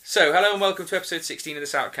So, hello and welcome to episode 16 of the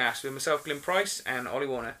Southcast with myself, Glyn Price, and Ollie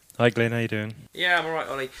Warner. Hi Glenn, how you doing? Yeah, I'm alright,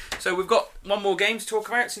 Ollie. So, we've got one more game to talk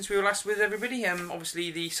about since we were last with everybody.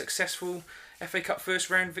 Obviously, the successful FA Cup first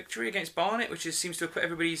round victory against Barnet, which seems to have put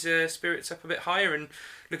everybody's spirits up a bit higher and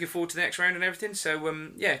looking forward to the next round and everything.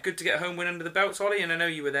 So, yeah, good to get a home win under the belts, Ollie, and I know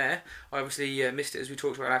you were there. I obviously missed it as we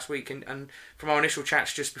talked about last week, and from our initial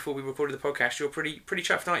chats just before we recorded the podcast, you're pretty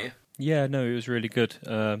chuffed, aren't you? Yeah, no, it was really good.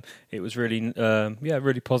 It was really,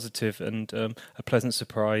 really positive and a pleasant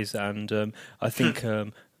surprise. And I think,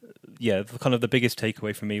 the biggest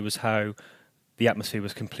takeaway for me was how the atmosphere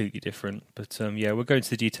was completely different. But we'll go into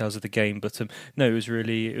the details of the game. But no, it was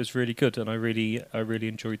really good, and I really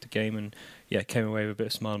enjoyed the game, and came away with a bit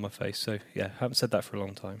of a smile on my face. So haven't said that for a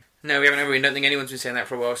long time. No, we haven't. I don't think anyone's been saying that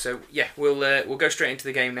for a while. So we'll go straight into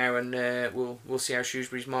the game now, and we'll see how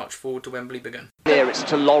Shrewsbury's march forward to Wembley begun. There it's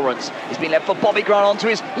to Lawrence. He's been left for Bobby Grant onto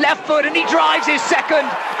his left foot, and he drives his second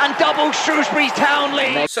and doubles Shrewsbury Town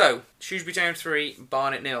lead. So Shrewsbury Town 3,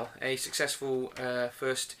 Barnet 0. A successful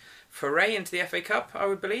first foray into the FA Cup, I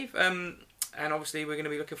would believe. And obviously we're going to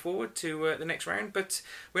be looking forward to the next round. But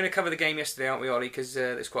we're going to cover the game yesterday, aren't we, Ollie? Because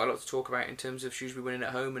there's quite a lot to talk about in terms of Shrewsbury winning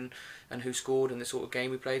at home and who scored and the sort of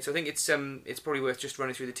game we played. So I think it's probably worth just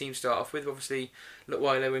running through the team to start off with. Obviously,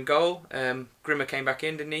 Lutwilo in goal. Grimmer came back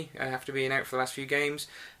in, didn't he? After being out for the last few games.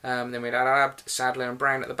 Then we had Abd, Sadler and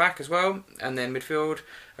Brown at the back as well. And then midfield,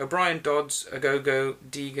 O'Brien, Dodds, Agogo,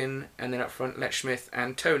 Deegan, and then up front, Letchsmith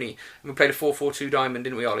and Tony. And we played a 4-4-2 diamond,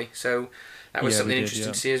 didn't we, Ollie? So that was something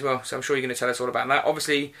interesting to see as well. So I'm sure you're going to tell us all about that.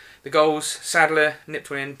 Obviously, the goals, Sadler nipped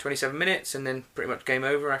one in 27 minutes and then pretty much game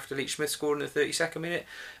over after Leach-Smith scored in the 32nd minute.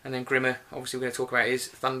 And then Grimmer, obviously we're going to talk about his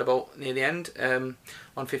thunderbolt near the end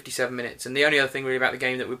on 57 minutes. And the only other thing really about the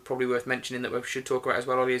game that would probably worth mentioning that we should talk about as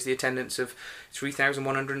well, Ollie, is the attendance of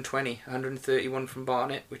 3,120, 131 from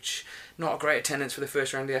Barnet, which not a great attendance for the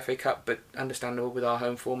first round of the FA Cup, but understandable with our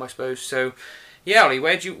home form, I suppose. So, yeah, Ollie,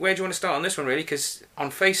 where do you want to start on this one, really? Because on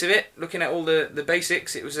face of it, looking at all the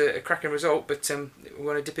basics, it was a cracking result, but we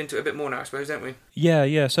want to dip into it a bit more now, I suppose, don't we?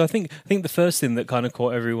 Yeah. So I think the first thing that kind of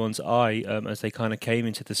caught everyone's eye as they kind of came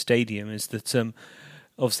into the stadium is that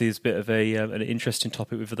obviously it's a bit of an interesting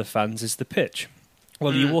topic with the fans is the pitch.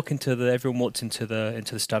 Well, you walk everyone walked into the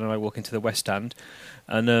stand, and I walk into the West Stand,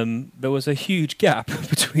 and there was a huge gap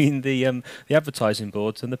between the advertising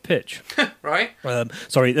boards and the pitch. Right.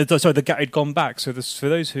 Sorry, the gap had gone back. So for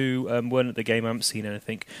those who weren't at the game, I haven't seen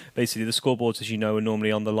anything. Basically, the scoreboards, as you know, are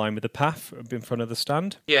normally on the line with the path in front of the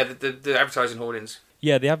stand. Yeah, the advertising hoardings.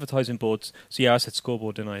 Yeah, the advertising boards. So I said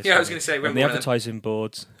scoreboard, didn't I? Yeah, I was going to say. The advertising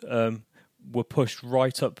boards were pushed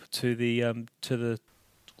right up to the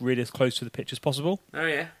really as close to the pitch as possible. Oh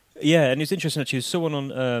yeah. Yeah, and it's interesting actually.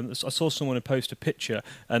 I saw someone post a picture,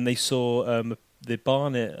 and they saw a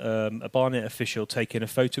Barnet official taking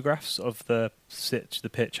photographs of the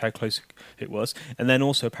pitch, how close it was, and then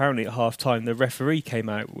also apparently at half time the referee came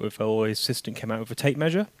out or his assistant came out with a tape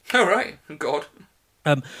measure. Oh right, God.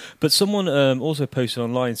 But someone also posted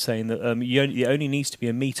online saying that it only needs to be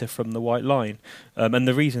a metre from the white line. And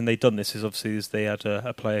the reason they'd done this is they had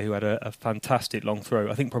a player who had a fantastic long throw.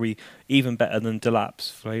 I think probably even better than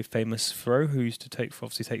Delap's very famous throw, who used to take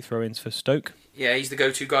throw-ins for Stoke. Yeah, he's the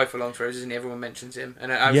go-to guy for long throws, isn't he? Everyone mentions him.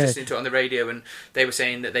 And I was listening to it on the radio, and they were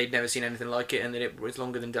saying that they'd never seen anything like it and that it was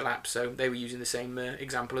longer than Delap, so they were using the same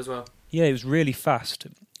example as well. Yeah, it was really fast,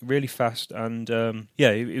 and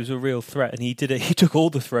it was a real threat. And he did it. He took all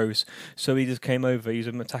the throws, so he just came over. He's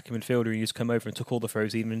an attacking midfielder, and he just came over and took all the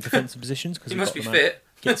throws, even in defensive positions. Cause he must be fit.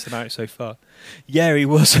 Gets them out so far. Yeah, he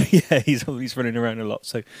was. Yeah, he's running around a lot.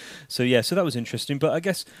 So that was interesting. But I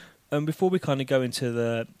guess before we kind of go into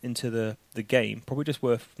the game, probably just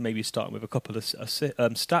worth maybe starting with a couple of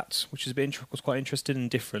stats, which was quite interesting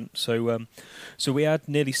and different. So we had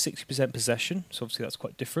nearly 60% possession. So obviously that's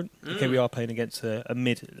quite different. Okay, we are playing against a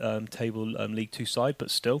mid-table League Two side,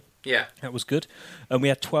 but still. Yeah, that was good. And we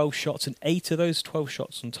had 12 shots, and 8 of those 12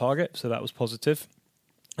 shots on target. So that was positive.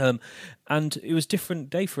 And it was a different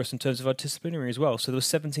day for us in terms of our disciplinary as well. So there were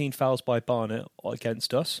 17 fouls by Barnet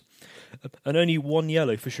against us, and only 1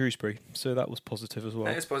 yellow for Shrewsbury. So that was positive as well.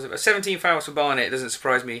 That is positive. 17 fouls for Barnet doesn't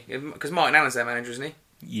surprise me, because Martin Allen's their manager, isn't he?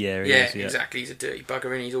 Yeah, exactly. He's a dirty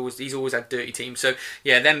bugger, and he's always had dirty teams. So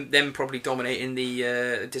yeah, them probably dominating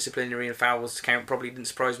the disciplinary and fouls count probably didn't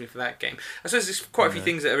surprise me for that game. I suppose there's quite a few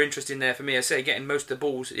things that are interesting there for me. I say getting most of the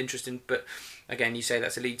balls interesting, but again, you say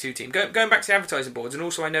that's a League Two team. Going back to the advertising boards, and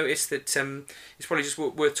also I noticed that it's probably just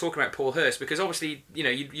worth talking about Paul Hurst, because obviously,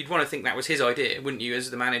 you'd want to think that was his idea, wouldn't you, as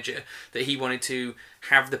the manager, that he wanted to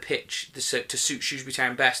have the pitch to suit Shrewsbury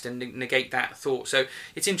Town best and negate that thought. So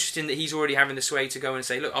it's interesting that he's already having the sway to go and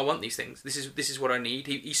say, look, I want these things. This is what I need.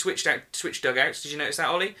 He switched dugouts. Did you notice that,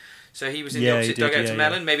 Ollie? So he was in the opposite dugout to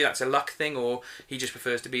Mellon. Maybe that's a luck thing, or he just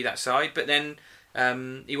prefers to be that side. But then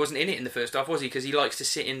he wasn't in it in the first half, was he? Because he likes to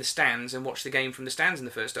sit in the stands and watch the game from the stands in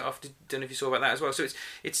the first half. Don't know if you saw about that as well. So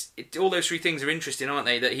it's all those three things are interesting, aren't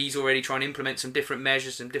they? That he's already trying to implement some different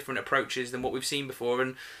measures, some different approaches than what we've seen before.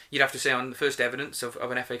 And you'd have to say on the first evidence of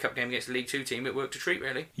an FA Cup game against a League Two team, it worked a treat,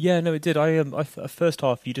 really. Yeah, no, it did. I first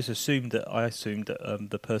half, you just assumed that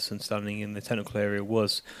the person standing in the technical area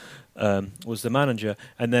was the manager,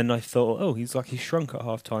 and then I thought, he's shrunk at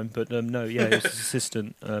half time, but no, it was his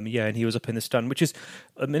assistant, and he was up in the stand, which is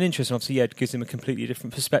an interesting, obviously, it gives him a completely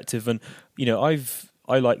different perspective. And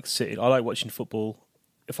I like watching football.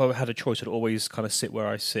 If I had a choice, I'd always kind of sit where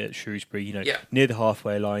I sit at Shrewsbury, near the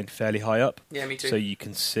halfway line, fairly high up. Yeah, me too. So you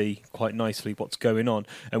can see quite nicely what's going on.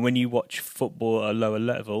 And when you watch football at a lower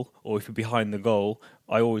level, or if you're behind the goal,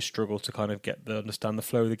 I always struggle to kind of understand the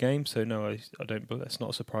flow of the game. So no, I don't. But that's not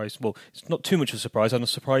a surprise. Well, it's not too much of a surprise. I'm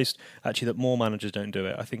surprised actually that more managers don't do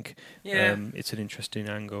it. I think it's an interesting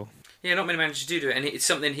angle. Yeah, not many managers do it, and it's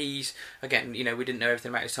something he's, again, we didn't know everything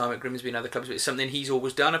about his time at Grimsby and other clubs, but it's something he's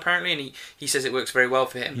always done, apparently, and he says it works very well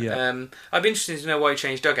for him. Yeah. I'd be interested to know why he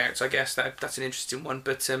changed dugouts. I guess that's an interesting one,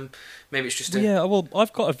 but maybe it's just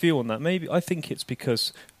I've got a view on that. Maybe I think it's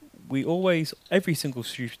because every single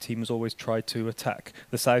Shrewsbury team has always tried to attack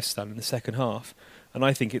the South Stand in the second half, and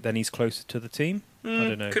I think then he's closer to the team. I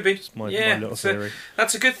don't know. Could be. It's my little theory.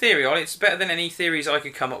 That's a good theory, Ollie. It's better than any theories I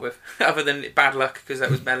could come up with, other than bad luck, because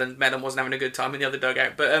that was Mellon. Mellon wasn't having a good time in the other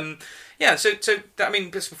dugout. But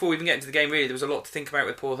just before we even get into the game, really, there was a lot to think about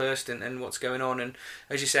with Paul Hurst and what's going on. And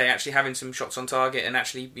as you say, actually having some shots on target and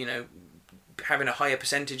actually, having a higher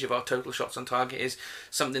percentage of our total shots on target is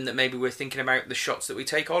something that maybe we're thinking about the shots that we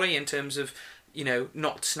take, Ollie, in terms of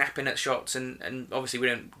not snapping at shots, and obviously we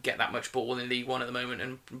don't get that much ball in League One at the moment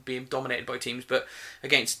and being dominated by teams, but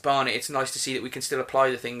against Barnet it's nice to see that we can still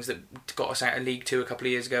apply the things that got us out of League Two a couple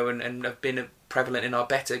of years ago and have been prevalent in our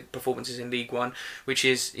better performances in League One, which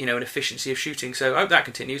is an efficiency of shooting. So I hope that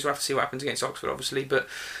continues. We'll have to see what happens against Oxford, obviously, but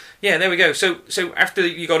yeah, there we go. So after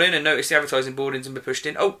you got in and noticed the advertising boardings and been pushed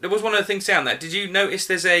in, there was one other thing down there. Did you notice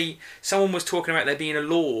someone was talking about there being a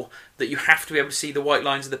law that you have to be able to see the white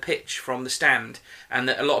lines of the pitch from the stand, and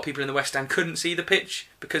that a lot of people in the West Stand couldn't see the pitch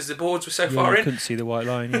because the boards were so far in? Couldn't see the white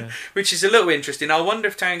line, yeah. Which is a little interesting. I wonder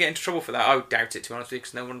if Town get into trouble for that. I would doubt it, to be honest with you,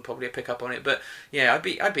 because no one would probably pick up on it. But yeah, I'd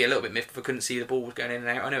be a little bit miffed if I couldn't see the ball going in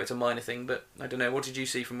and out. I know it's a minor thing, but I don't know. What did you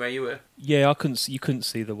see from where you were? Yeah, you couldn't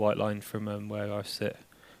see the white line from where I sit.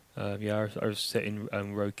 I was sitting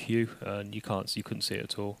row Q, and you couldn't see it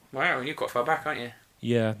at all. Wow, and you're quite far back, aren't you?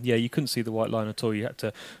 Yeah, you couldn't see the white line at all. You had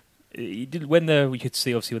to. We could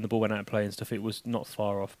see obviously when the ball went out of play and stuff. It was not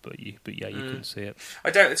far off, but you couldn't see it.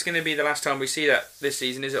 I doubt it's going to be the last time we see that this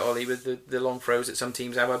season, is it, Ollie? With the long throws that some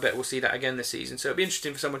teams have, I bet we'll see that again this season. So it'd be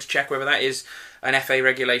interesting for someone to check whether that is an FA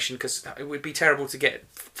regulation, because it would be terrible to get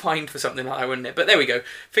fined for something like that, wouldn't it? But there we go.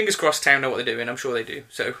 Fingers crossed, Town know what they're doing. I'm sure they do.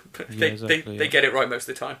 So they get it right most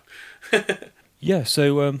of the time.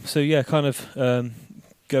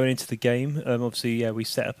 Going into the game, obviously, we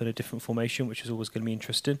set up in a different formation, which is always going to be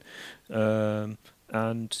interesting. It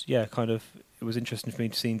was interesting for me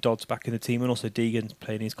to see Dodds back in the team, and also Deegan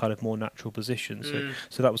playing his kind of more natural position.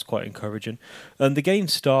 So that was quite encouraging. The game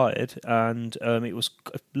started, and it was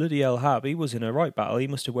bloody El Hab. He was in a right battle. He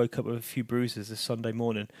must have woke up with a few bruises this Sunday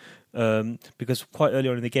morning, because quite early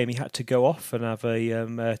on in the game he had to go off and have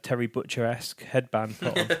a Terry Butcher-esque headband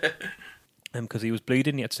put on. Because he was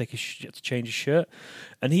bleeding, he had to change his shirt,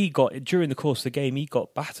 and during the course of the game he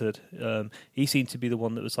got battered. He seemed to be the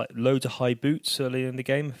one that was like loads of high boots early in the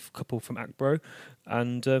game, a couple from Akbro,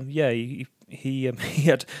 and he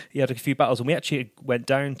had a few battles, and we actually went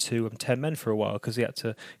down to 10 men for a while because he had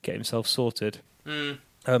to get himself sorted.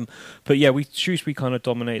 Shrewsbury kind of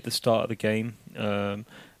dominated the start of the game,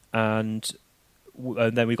 and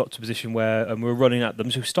then we got to a position where we were running at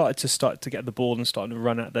them, so we started to get the ball and starting to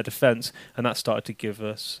run at their defence, and that started to give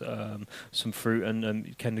us some fruit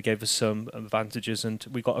and kind of gave us some advantages, and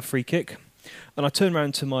we got a free kick. And I turned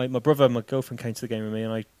around to my brother and my girlfriend came to the game with me,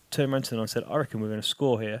 and I turned around to them and I said, I reckon we're going to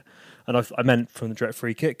score here. And I meant from the direct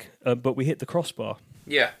free kick, but we hit the crossbar.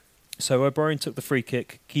 Yeah. So O'Brien took the free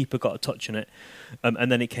kick, keeper got a touch in it,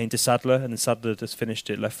 and then it came to Sadler, and then Sadler just finished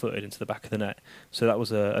it left-footed into the back of the net. So that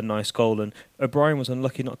was a nice goal, and O'Brien was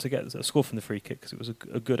unlucky not to get a score from the free kick because it was a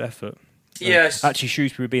good effort. Yes. Actually,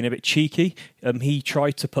 Shrewsbury were being a bit cheeky. He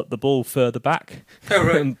tried to put the ball further back, Oh,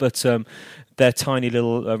 right. but their tiny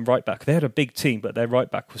little right back, they had a big team, but their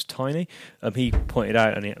right back was tiny. He pointed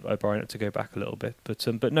out, and O'Brien had to go back a little bit.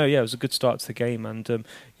 But no, yeah, it was a good start to the game, and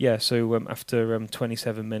so after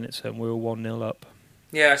 27 minutes, we were 1-0 up.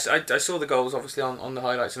 Yes, I saw the goals obviously on the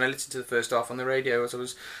highlights, and I listened to the first half on the radio as I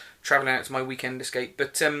was travelling out to my weekend escape.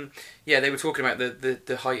 But they were talking about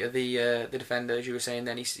the height of the defender, as you were saying.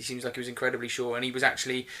 Then he seems like he was incredibly short, and he was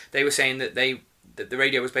actually. They were saying that the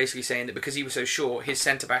radio was basically saying that because he was so short, his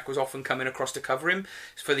centre back was often coming across to cover him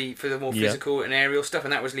for the more physical and aerial stuff,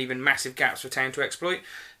 and that was leaving massive gaps for Town to exploit.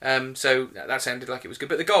 So that sounded like it was good.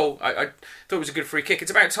 But the goal, I thought it was a good free kick.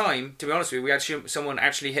 It's about time, to be honest with you, we had someone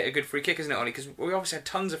actually hit a good free kick, isn't it, Ollie? Because we obviously had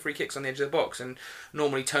tons of free kicks on the edge of the box, and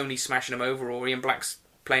normally Tony's smashing them over, or Ian Black's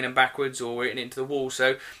playing them backwards or hitting into the wall.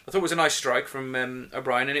 So I thought it was a nice strike from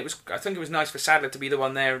O'Brien, and I think it was nice for Sadler to be the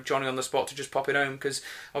one there, Johnny on the spot, to just pop it home, because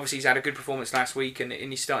obviously he's had a good performance last week, and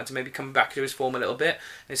he's starting to maybe come back to his form a little bit.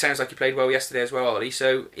 And it sounds like he played well yesterday as well, Ollie.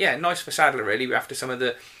 So yeah, nice for Sadler really, after some of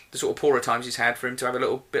the sort of poorer times he's had, for him to have a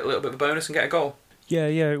little bit of a bonus and get a goal. Yeah,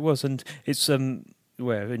 it was, and it's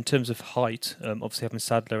where in terms of height, obviously having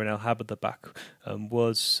Sadler and El Habib at the back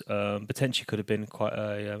was potentially could have been quite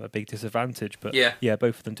a big disadvantage, but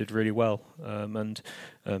both of them did really well, and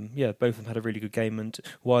both of them had a really good game. And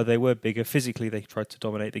while they were bigger physically, they tried to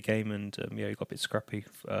dominate the game, and you got a bit scrappy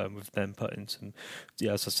with them putting some,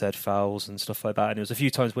 as I said, fouls and stuff like that. And it was a few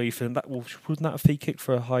times where you feel that, well, wasn't that a free kick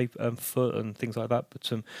for a high foot and things like that?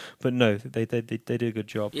 But no, they did a good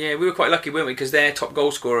job. Yeah, we were quite lucky, weren't we? Because their top goal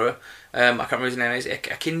scorer, I can't remember his name, is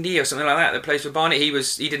Akindi or something like that plays for Barnet. He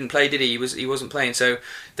didn't play, did he? He wasn't playing, so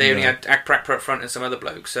they only had Akprak up front and some other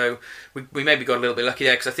blokes. So we maybe got a little bit lucky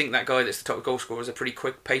there, because I think that guy that's the top goal scorer is a pretty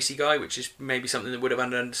quick, pacey guy, which is maybe something that would have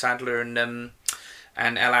under Sadler and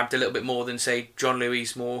El Abd a little bit more than, say, John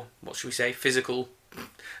Louis' more, what should we say, physical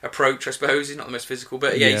approach, I suppose. He's not the most physical,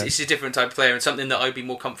 but he's a different type of player, and something that I'd be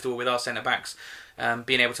more comfortable with our centre backs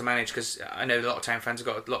being able to manage, because I know a lot of Town fans have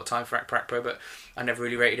got a lot of time for Akprakpo, but I never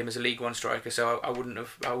really rated him as a League One striker, so I would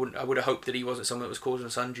have hoped that he wasn't someone that was causing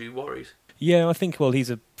us undue worries. Yeah, I think, well,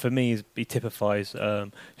 for me, he typifies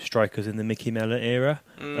strikers in the Mickey Mellon era.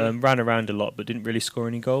 Ran around a lot, but didn't really score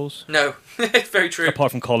any goals. No, it's very true.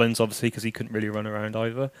 Apart from Collins, obviously, because he couldn't really run around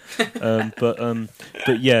either.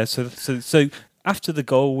 But yeah, so after the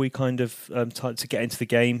goal, we kind of to get into the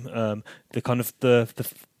game.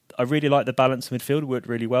 I really like the balance in midfield. It worked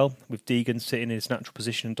really well, with Deegan sitting in his natural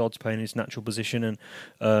position and Dodds playing his natural position,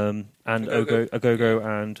 and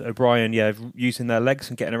Ogogo and O'Brien, using their legs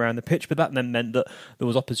and getting around the pitch. But that then meant that there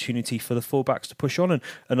was opportunity for the fullbacks to push on,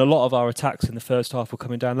 and a lot of our attacks in the first half were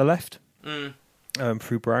coming down the left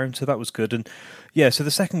through Brown. So that was good. And so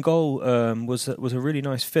the second goal was a really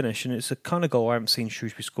nice finish, and it's a kind of goal I haven't seen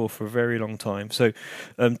Shrewsbury score for a very long time. So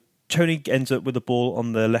Tony ends up with the ball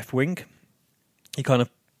on the left wing. He kind of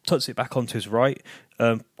tucks it back onto his right,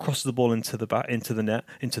 crosses the ball into the box, and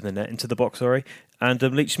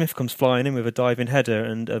Leach Smith comes flying in with a diving header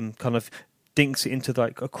and kind of dinks it into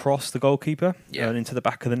across the goalkeeper and into the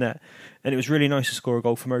back of the net. And it was really nice to score a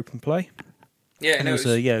goal from open play. Yeah, and it was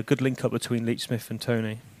a good link up between Leach Smith and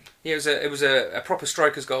Tony. Yeah, it was a proper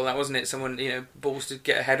striker's goal, that, wasn't it? Someone, balls to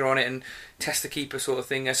get a header on it and test the keeper sort of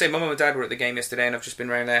thing. I say my mum and dad were at the game yesterday, and I've just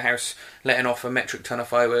been around their house letting off a metric ton of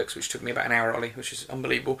fireworks, which took me about an hour, Ollie, which is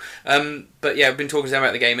unbelievable. But yeah, I've been talking to them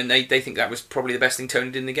about the game, and they think that was probably the best thing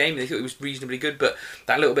Tony did in the game. They thought it was reasonably good, but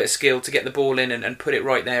that little bit of skill to get the ball in and put it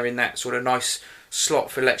right there in that sort of nice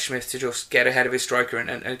slot for Leach Smith to just get ahead of his striker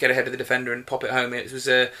and get ahead of the defender and pop it home. It was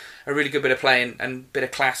a really good bit of play and bit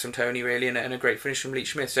of class from Tony, really, and a great finish from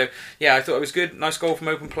Leach Smith. So yeah, I thought it was good. Nice goal from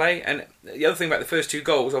open play. And the other thing about the first two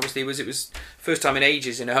goals, obviously, was it was first time in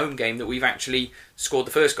ages in a home game that we've actually scored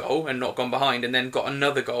the first goal and not gone behind, and then got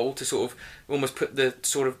another goal to sort of almost put the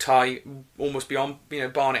sort of tie almost beyond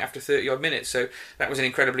Barnet after 30 odd minutes. So that was an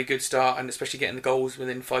incredibly good start, and especially getting the goals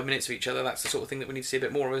within 5 minutes of each other, that's the sort of thing that we need to see a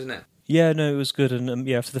bit more of, isn't it? Yeah, no, it was good, and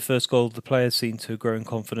after the first goal, the players seemed to grow in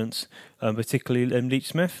confidence, particularly Leach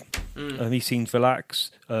Smith. He seemed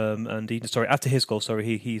relaxed, and after his goal,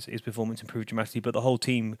 his performance improved dramatically, but the whole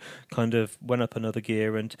team kind of went up another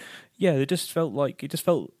gear, and it just felt. I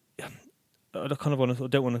don't want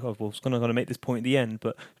to make this point at the end,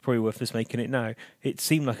 but it's probably worth us making it now. It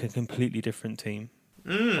seemed like a completely different team.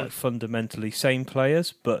 Like fundamentally same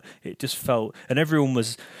players, but it just felt, and everyone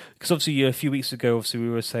was, because obviously a few weeks ago, we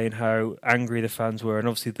were saying how angry the fans were, and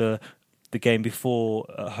obviously the the game before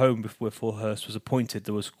at home before Hurst was appointed,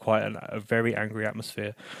 there was quite a very angry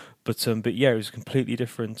atmosphere. But yeah, it was a completely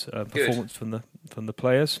different performance from the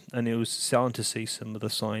players, and it was starting to see some of the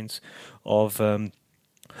signs of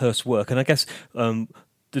Hurst's work. And I guess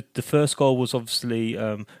the first goal was obviously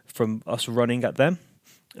from us running at them.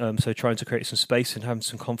 So trying to create some space and having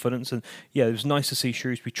some confidence, and yeah, it was nice to see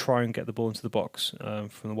Shrewsbury try and get the ball into the box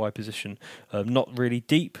from the wide position. Not really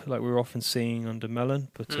deep like we were often seeing under Mellon,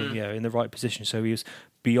 but yeah, in the right position. So he was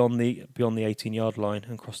beyond the 18-yard line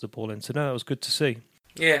and crossed the ball in. So no, that was good to see.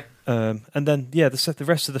 Yeah. And then yeah, the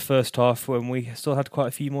rest of the first half when we still had quite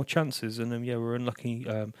a few more chances, and then yeah, we were unlucky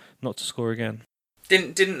not to score again.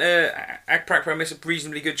 Didn't Akprakpra miss a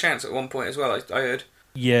reasonably good chance at one point as well? I heard.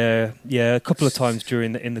 Yeah, a couple of times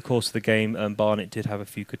in the course of the game, Barnett did have a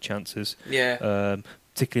few good chances. Yeah.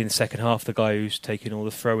 Particularly in the second half, the guy who's taking all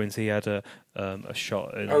the throw-ins, he had a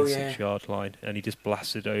shot in the 6-yard line, and he just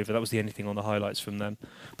blasted over. That was the only thing on the highlights from them.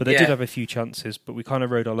 But they did have a few chances, but we kind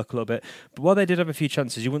of rode our luck a little bit. But while they did have a few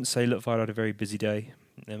chances, you wouldn't say Lutweiler had a very busy day.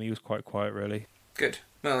 He was quite quiet, really. Good.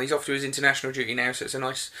 Well, he's off to his international duty now, so it's a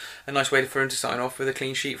nice way for him to sign off with a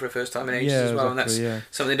clean sheet for a first time in ages as well, exactly, and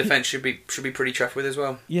that's something the defence should be pretty chuffed with as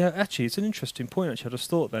well. Yeah, actually, it's an interesting point. Actually, I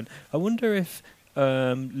just thought then. I wonder if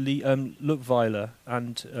Lutweiler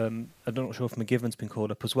and I'm not sure if McGivern's been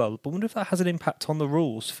called up as well, but I wonder if that has an impact on the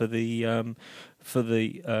rules for the EF or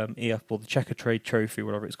the Checkatrade Trophy,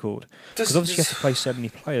 whatever it's called. Because obviously you have to play so many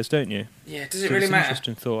players, don't you? Yeah, does it really matter?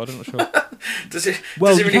 Interesting thought. I'm not sure. Does it?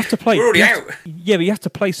 Well, does it really, you have to play. We're already out. Yeah, but you have to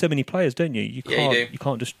play so many players, don't you? You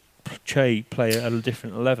can't just play a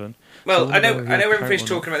different 11. Well, so I know everybody's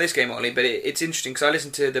talking about this game, Ollie, but it's interesting because I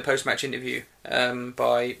listened to the post-match interview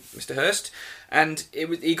by Mr. Hurst, and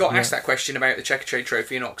he got asked that question about the Checkatrade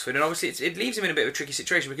Trophy in Oxford, and obviously it leaves him in a bit of a tricky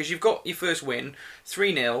situation because you've got your first win,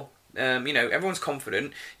 3-0. Everyone's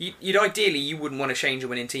confident. You'd ideally you wouldn't want to change a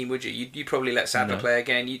winning team, would you? You'd probably let Sadler play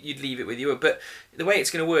again. You'd leave it with you. But the way it's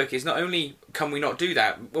going to work is not only can we not do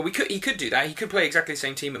that. Well, he could do that. He could play exactly the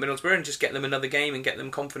same team at Middlesbrough and just get them another game and get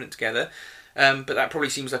them confident together. But that probably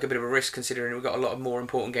seems like a bit of a risk considering we've got a lot of more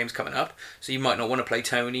important games coming up. So you might not want to play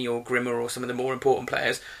Tony or Grimmer or some of the more important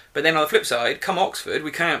players. But then on the flip side, come Oxford,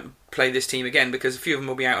 we can't play this team again because a few of them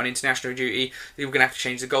will be out on international duty. We're going to have to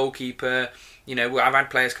change the goalkeeper. I've had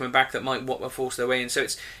players coming back that might force their way in. So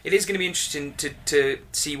it is going to be interesting to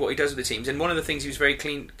see what he does with the teams. And one of the things he was very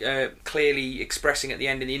clearly expressing at the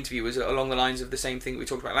end of the interview was along the lines of the same thing that we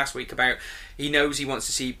talked about last week about he knows he wants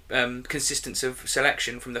to see consistency of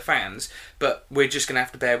selection from the fans, but we're just going to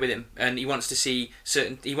have to bear with him. And he wants to see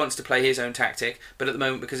he wants to play his own tactic, but at the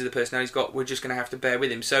moment because of the personnel he's got, we're just going to have to bear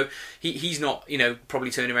with him. So he's not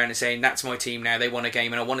probably turning around and saying that's my team now, they won a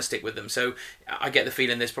game and I want to stick with them. So I get the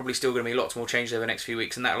feeling there's probably still going to be lots more change over the next few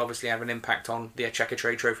weeks, and that'll obviously have an impact on the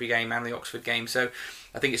Checkatrade Trophy game and the Oxford game. So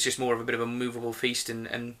I think it's just more of a bit of a movable feast,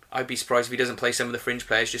 and I'd be surprised if he doesn't play some of the fringe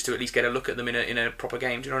players just to at least get a look at them in a proper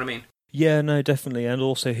game. Do you know what I mean? Yeah, no, definitely, and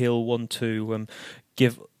also he'll want to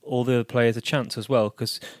give all the players a chance as well,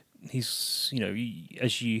 because he's,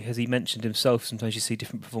 as he mentioned himself, sometimes you see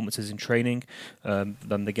different performances in training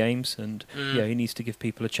than the games, and he needs to give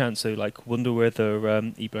people a chance. So, wonder whether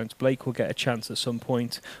Blake will get a chance at some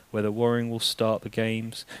point, whether Waring will start the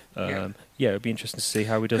games. It'd be interesting to see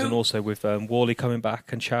how he does, and also with Worley coming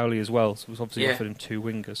back and Chowley as well. So we've obviously offered him 2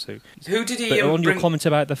 wingers. So who did he? On your comment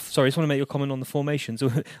about sorry, I just want to make your comment on the formations.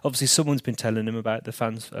 Obviously, someone's been telling him about the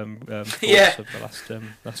fans' thoughts of the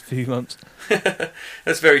last few months.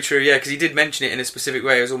 That's very true. Yeah, because he did mention it in a specific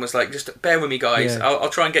way. It was almost like, just bear with me, guys. Yeah. I'll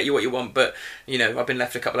try and get you what you want, but I've been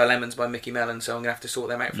left a couple of lemons by Mickey Mellon, so I'm gonna have to sort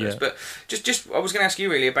them out first. But just I was going to ask you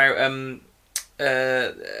really about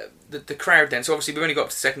the crowd then. So obviously we've only got up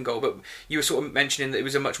to the second goal, but you were sort of mentioning that it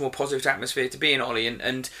was a much more positive atmosphere to be in, Ollie,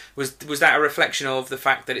 and was that a reflection of the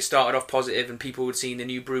fact that it started off positive and people had seen the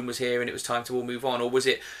new broom was here and it was time to all move on, or was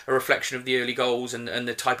it a reflection of the early goals and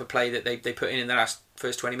the type of play that they put in the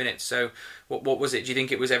first 20 minutes? So what was it? Do you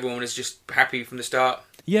think it was everyone was just happy from the start?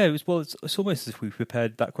 Yeah, it was. Well, it's almost as if we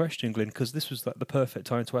prepared that question, Glyn, because this was the perfect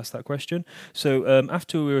time to ask that question. So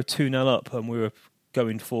after we were 2-0 up and we were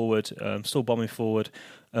going forward, still bombing forward,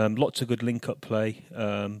 lots of good link-up play,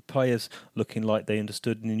 players looking like they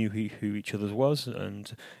understood and knew who each other was,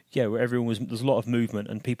 and where there's a lot of movement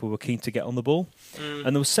and people were keen to get on the ball,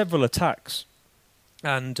 and there were several attacks,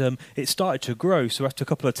 and it started to grow. So after a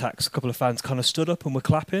couple of attacks, a couple of fans kind of stood up and were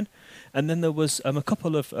clapping, and then there was a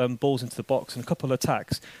couple of balls into the box and a couple of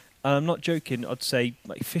attacks. And I'm not joking, I'd say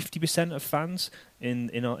 50% of fans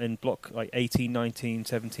in block 18, 19,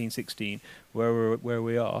 17, 16, where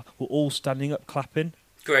we are, were all standing up clapping.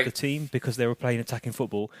 Great. the team because they were playing attacking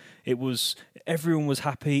football. Everyone was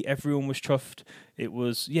happy, everyone was chuffed. It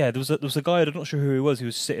was there was a guy, I'm not sure who he was. He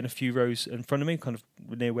was sitting a few rows in front of me, kind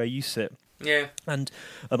of near where you sit. Yeah. And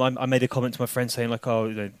I made a comment to my friend saying like,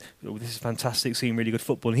 this is fantastic, seeing really good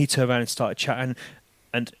football. And he turned around and started chatting,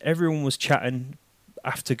 and everyone was chatting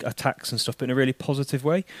after attacks and stuff, but in a really positive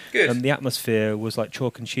way. Good. The atmosphere was like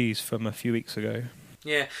chalk and cheese from a few weeks ago.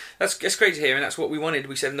 Yeah, that's great to hear, and that's what we wanted.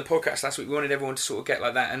 We said in the podcast last week, we wanted everyone to sort of get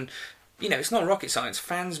like that, and it's not rocket science.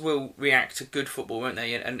 Fans will react to good football, won't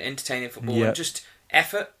they, and entertaining football, and just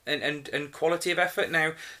effort and quality of effort.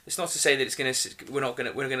 Now, it's not to say that we're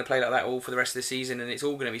going to play like that all for the rest of the season, and it's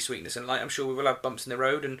all going to be sweetness and light. I'm sure we will have bumps in the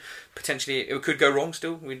road, and potentially it could go wrong.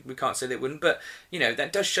 Still, we can't say that it wouldn't, but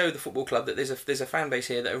that does show the football club that there's a fan base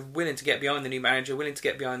here that are willing to get behind the new manager, willing to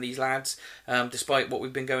get behind these lads, despite what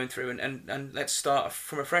we've been going through. And let's start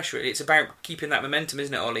from afresh. Really, it's about keeping that momentum,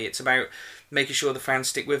 isn't it, Ollie? It's about making sure the fans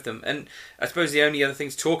stick with them. And I suppose the only other thing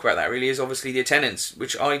to talk about that really is obviously the attendance,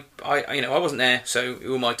 which I wasn't there, so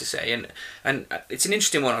who am I to say? And it's an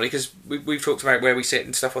interesting one, Ollie, because we've talked about where we sit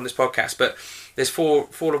and stuff on this podcast, but there's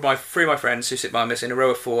three of my friends who sit behind us in a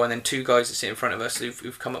row of four, and then two guys that sit in front of us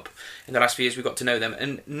who've come up in the last few years. We've got to know them,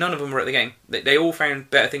 and none of them were at the game. They all found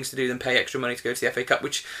better things to do than pay extra money to go to the FA Cup,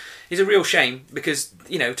 which is a real shame because,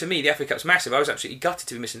 to me, the FA Cup's massive. I was absolutely gutted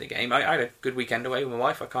to be missing the game. I had a good weekend away with my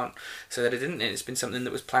wife. I can't say that I didn't. It's been something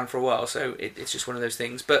that was planned for a while, so it's just one of those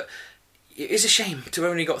things. But it is a shame to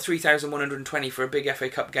have only got 3,120 for a big FA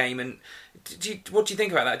Cup game. And what do you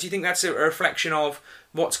think about that? Do you think that's a reflection of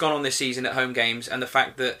what's gone on this season at home games and the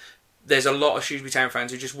fact that there's a lot of Shrewsbury Town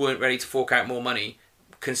fans who just weren't ready to fork out more money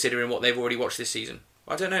considering what they've already watched this season?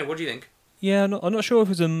 I don't know. What do you think? Yeah, I'm not sure if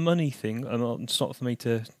it's a money thing. It's not for me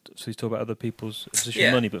to talk about other people's position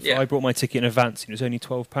of money, but I bought my ticket in advance and it was only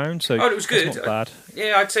 £12, so it was good. That's not bad.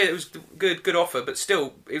 Yeah, I'd say it was good offer, but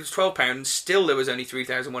still, it was £12 and still there was only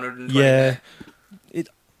 3,120 there.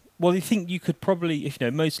 Well, you think you could probably,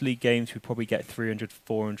 most league games would probably get 300,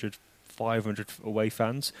 400, 500 away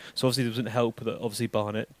fans. So obviously it doesn't help that obviously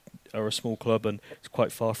Barnet are a small club and it's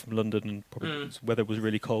quite far from London, and probably the weather was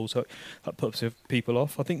really cold, so that puts people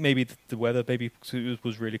off. I think maybe the weather, maybe because it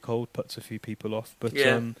was really cold, puts a few people off. But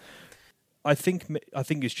I think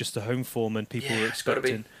it's just the home form and people were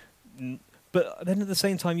expecting. But then at the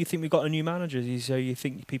same time, you think we got a new manager, so you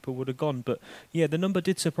think people would have gone. But yeah, the number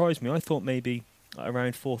did surprise me. I thought maybe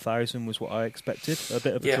around 4,000 was what I expected. A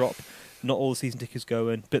bit of a drop. Not all the season tickets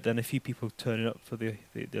going, but then a few people turning up for the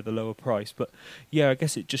lower price. But yeah, I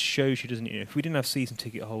guess it just shows you, doesn't it? If we didn't have season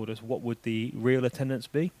ticket holders, what would the real attendance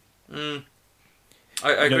be? I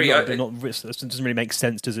agree. It doesn't really make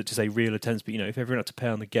sense, does it, to say real attendance? But if everyone had to pay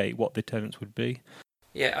on the gate, what the attendance would be?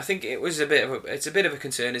 Yeah, I think it's a bit of a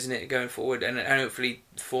concern, isn't it, going forward? And hopefully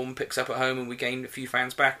form picks up at home and we gain a few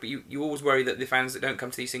fans back. But you always worry that the fans that don't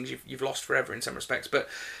come to these things you've lost forever in some respects. But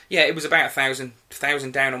yeah, it was about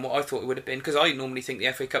 1,000 down on what I thought it would have been, because I normally think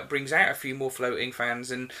the FA Cup brings out a few more floating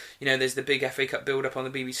fans, and there's the big FA Cup build up on the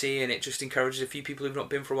BBC, and it just encourages a few people who've not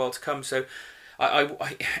been for a while to come. So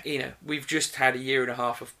we've just had a year and a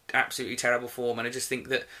half of absolutely terrible form, and I just think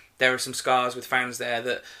that there are some scars with fans there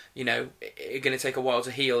that are going to take a while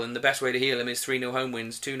to heal, and the best way to heal them is 3-0 home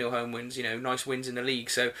wins, 2-0 home wins, nice wins in the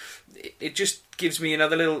league. So it just gives me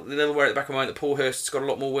another little worry at the back of my mind that Paul Hurst's got a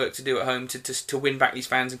lot more work to do at home to win back these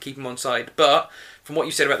fans and keep them on side. But from what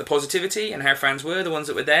you said about the positivity and how fans were, the ones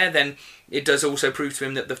that were there, then it does also prove to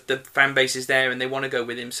him that the fan base is there and they want to go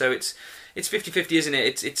with him. So it's 50-50, isn't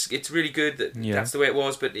it? It's really good that that's the way it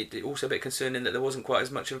was, but it also a bit concerning that there wasn't quite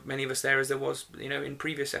as much of many of us there as there was, in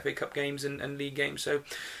previous FA Cup games and league games. So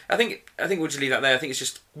I think we'll just leave that there. I think it's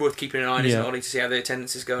just worth keeping an eye on, isn't it, Ollie, to see how the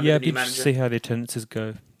attendances go. Yeah, it'd be interesting to see how the attendances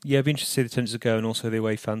go. Yeah, it'd be interesting to see the attendances go, and also the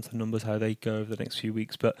away fans and numbers, how they go over the next few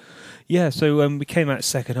weeks. But yeah, so we came out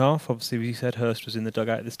second half. Obviously, we said Hurst was in the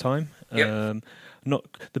dugout at this time. Yep. You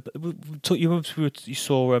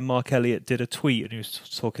saw Mark Elliott did a tweet and he was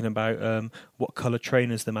talking about what colour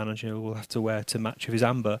trainers the manager will have to wear to match with his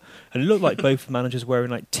amber, and it looked like both managers wearing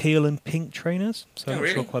like teal and pink trainers. So I'm not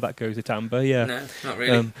sure quite that goes with amber. Yeah, no, not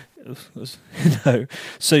really. No.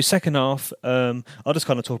 So second half, I'll just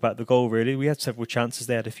kind of talk about the goal. Really, we had several chances.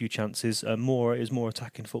 They had a few chances. It was more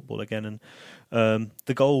attacking football again, and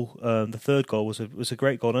the goal, the third goal, was a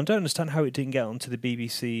great goal. And I don't understand how it didn't get onto the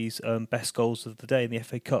BBC's best goals of the day in the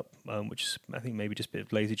FA Cup, which is, I think, maybe just a bit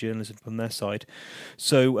of lazy journalism from their side.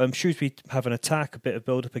 So Shrewsbury have an attack, a bit of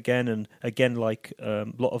build up again, and again, like a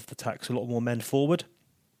lot of the attacks, a lot more men forward.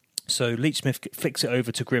 So Leach Smith flicks it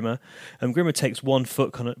over to Grimmer, and Grimmer takes 1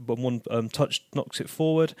 foot, one touch, knocks it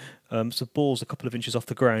forward. So the ball's a couple of inches off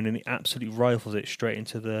the ground, and he absolutely rifles it straight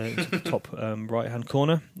into the top right-hand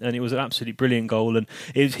corner. And it was an absolutely brilliant goal, and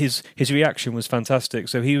his reaction was fantastic.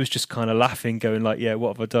 So he was just kind of laughing, going like, "Yeah,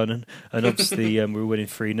 what have I done?" And obviously we're winning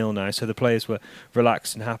 3-0 now, so the players were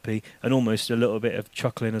relaxed and happy, and almost a little bit of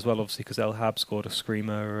chuckling as well, obviously because El Hab scored a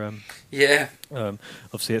screamer.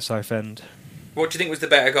 Obviously at Southend. What do you think was the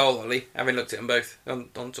better goal, Ollie? Having looked at them both,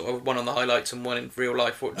 on sort of one on the highlights and one in real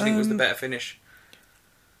life, what do you think was the better finish?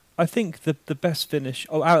 I think the best finish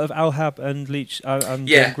out of Al Hab and Leach and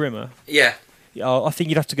Grimmer. Yeah. I think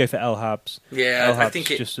you'd have to go for El Hab's. Yeah, El Hab's I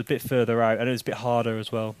think it's just a bit further out, and it was a bit harder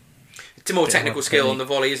as well. It's a more technical skill on the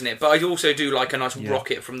volley, isn't it? But I also do like a nice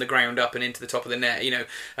rocket from the ground up and into the top of the net,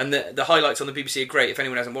 And the highlights on the BBC are great. If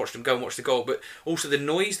anyone hasn't watched them, go and watch the goal. But also the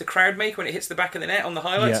noise the crowd make when it hits the back of the net on the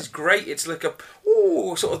highlights is great. It's like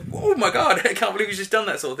oh my God, I can't believe he's just done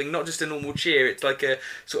that sort of thing. Not just a normal cheer. It's like a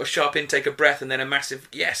sort of sharp intake of breath and then a massive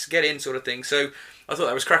yes, get in sort of thing. So I thought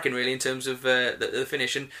that was cracking, really, in terms of the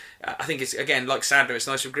finish. And I think it's, again, like Sadler, it's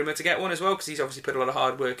nice for Grimmer to get one as well, because he's obviously put a lot of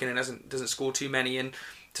hard work in and doesn't score too many. And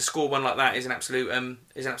to score one like that is an absolute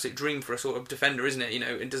dream for a sort of defender, isn't it?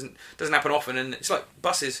 It doesn't happen often, and it's like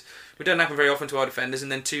buses. It doesn't happen very often to our defenders, and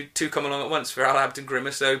then two come along at once for Al Abd and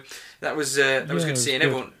Grimmer. So that was good to see,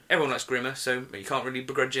 and everyone likes Grimmer, so you can't really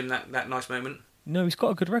begrudge him that nice moment. No, he's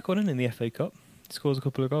got a good record in the FA Cup. He scores a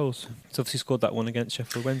couple of goals. He's obviously scored that one against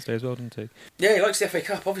Sheffield Wednesday as well, didn't he? Yeah, he likes the FA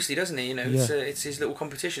Cup, obviously, doesn't he? It's his little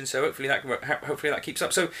competition, so hopefully that keeps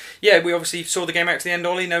up. So, yeah, we obviously saw the game out to the end,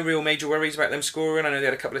 Ollie. No real major worries about them scoring. I know they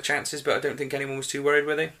had a couple of chances, but I don't think anyone was too worried,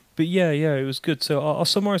 were they? But yeah, it was good. So I'll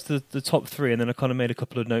summarise the top three, and then I kind of made a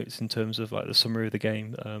couple of notes in terms of like the summary of the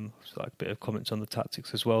game, like a bit of comments on the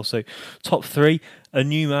tactics as well. So top three, a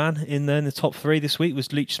new man in there in the top three this week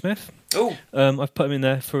was Leach Smith. Oh, I've put him in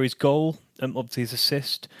there for his goal, obviously his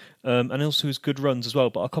assist, and also his good runs as well.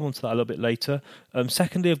 But I'll come on to that a little bit later.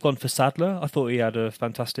 Secondly, I've gone for Sadler. I thought he had a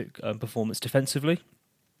fantastic performance defensively.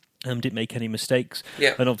 Didn't make any mistakes,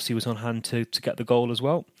 and obviously was on hand to get the goal as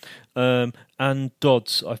well. And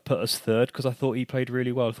Dodds I've put as third because I thought he played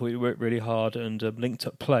really well. I thought he worked really hard and linked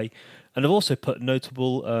up play. And I've also put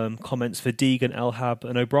notable comments for Deegan, El Hab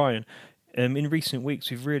and O'Brien. In recent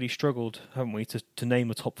weeks we've really struggled, haven't we, to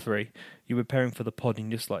name a top three. You were preparing for the pod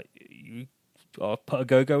and just like... I'll put a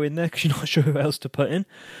go-go in there because you're not sure who else to put in.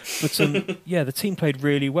 But the team played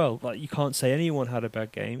really well. Like, you can't say anyone had a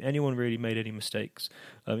bad game. Anyone really made any mistakes.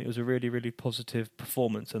 It was a really, really positive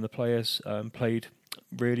performance, and the players played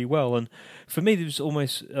really well. And for me, there was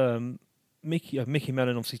almost Mickey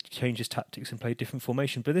Mellon obviously changed his tactics and played different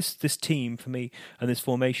formation. But this team for me and this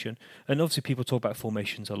formation, and obviously people talk about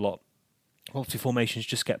formations a lot. Obviously, formations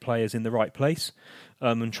just get players in the right place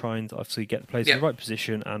and try and obviously get the players in the right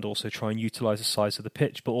position and also try and utilise the size of the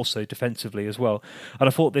pitch, but also defensively as well. And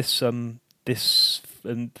I thought this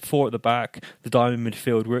four at the back, the diamond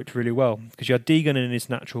midfield worked really well because you had Deegan in his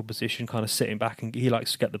natural position, kind of sitting back, and he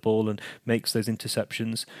likes to get the ball and makes those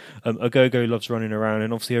interceptions. Ogogo loves running around,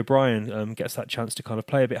 and obviously O'Brien gets that chance to kind of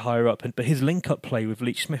play a bit higher up. But his link-up play with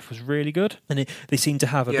Leach Smith was really good, and they seem to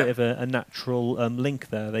have a bit of a natural link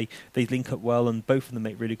there. They link up well, and both of them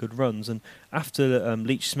make really good runs. And after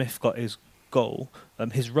Leach Smith got his goal,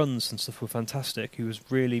 his runs and stuff were fantastic. He was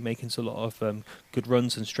really making a lot of good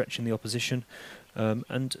runs and stretching the opposition,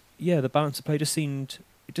 and the balance of play just seemed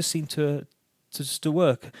to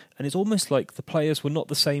work. And it's almost like the players were not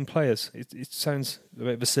the same players. It sounds a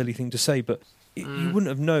bit of a silly thing to say, but you wouldn't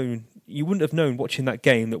have known watching that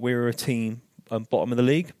game that we were a team bottom of the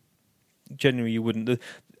league. Genuinely, you wouldn't.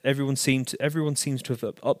 Everyone seems to have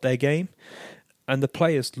upped their game, and the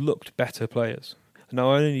players looked better players.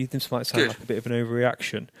 Now, I know this might sound like a bit of an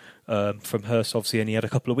overreaction from Hurst. Obviously, only had a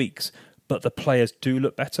couple of weeks, but the players do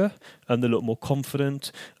look better, and they look more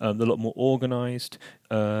confident, they look more organised,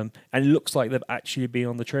 and it looks like they've actually been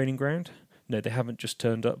on the training ground. No, they haven't just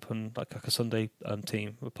turned up and like a Sunday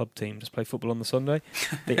team, a pub team, just play football on the Sunday.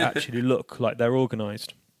 They actually look like they're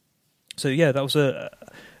organised. So yeah, that was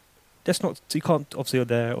that's not. You can't obviously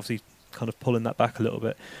they're obviously kind of pulling that back a little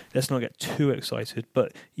bit. Let's not get too excited,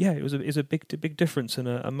 but yeah, it was a big difference and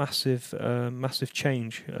a massive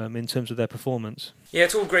change in terms of their performance. Yeah,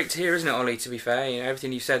 it's all great to hear, isn't it, Ollie? To be fair,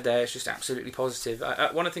 everything you said there is just absolutely positive.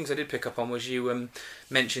 One of the things I did pick up on was you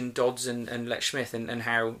mentioned Dodds and Leach Smith and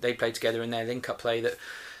how they played together in their link-up play. That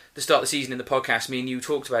the start of the season in the podcast, me and you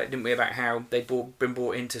talked about it, didn't we, about how they'd been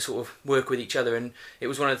brought in to sort of work with each other, and it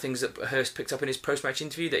was one of the things that Hurst picked up in his post-match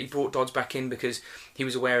interview, that he brought Dodds back in because he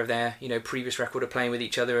was aware of their previous record of playing with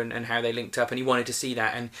each other and how they linked up, and he wanted to see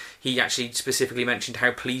that, and he actually specifically mentioned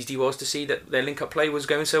how pleased he was to see that their link-up play was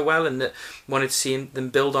going so well, and that wanted to see them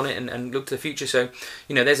build on it and look to the future. So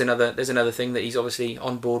there's another thing that he's obviously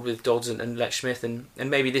on board with Dodds and Letch Smith, and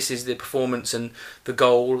maybe this is the performance and the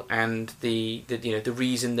goal and the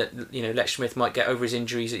reason that Letch Smith might get over his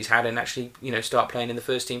injuries that he's had and actually start playing in the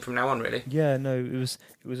first team from now on, really. Yeah, no, it was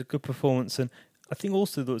a good performance, and I think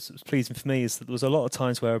also that was pleasing for me is that there was a lot of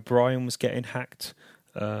times where O'Brien was getting hacked,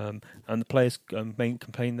 and the players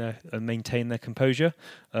maintain their composure,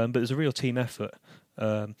 but it was a real team effort.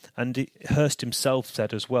 And Hurst himself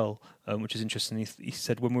said as well, which is interesting. He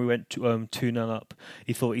said when we went 2-0 up,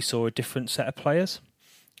 he thought he saw a different set of players.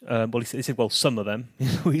 He said, well, some of them.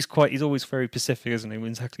 He's always very specific, isn't he?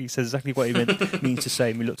 He says exactly what he means to say,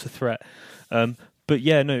 and we looked a threat. But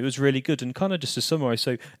yeah, no, it was really good. And kind of just to summarise,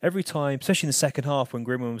 so every time, especially in the second half when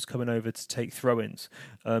Grimwell was coming over to take throw-ins,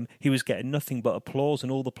 he was getting nothing but applause,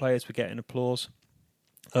 and all the players were getting applause.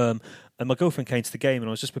 And my girlfriend came to the game, and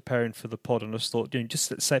I was just preparing for the pod, and I just thought,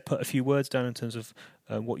 just put a few words down in terms of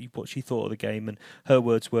what she thought of the game, and her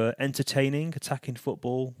words were entertaining, attacking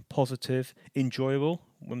football, positive, enjoyable.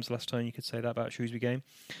 When was the last time you could say that about a Shrewsbury game?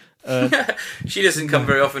 She doesn't come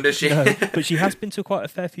very often, does she? No, but she has been to quite a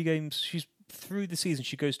fair few games. She's through the season.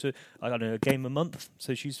 She goes to a game a month.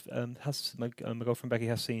 So she's my girlfriend Becky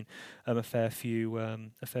has seen a fair few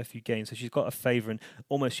games. So she's got a favour, and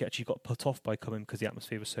almost she actually got put off by coming because the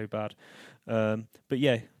atmosphere was so bad. But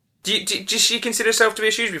yeah. Does she consider herself to be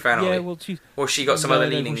a Shrewsbury fan? Yeah, or she got some other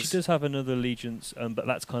leanings? Well, she does have another allegiance, but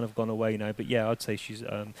that's kind of gone away now. But yeah, I'd say she's.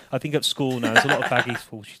 I think at school now there's a lot of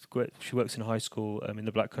Baggies. She works in high school in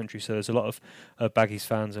the Black Country, so there's a lot of Baggies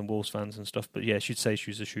fans and Wolves fans and stuff. But yeah, she'd say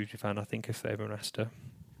she was a Shrewsbury fan. I think if everyone asked her.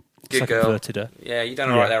 Good girl. Her. Yeah, you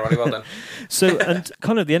done all right there, Ollie. Well done. So, and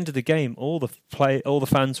kind of at the end of the game, all the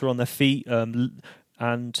fans were on their feet,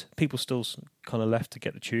 and people still kind of left to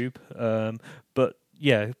get the tube, but.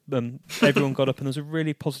 Yeah, everyone got up and there was a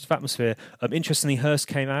really positive atmosphere. Interestingly, Hurst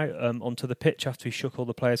came out onto the pitch after he shook all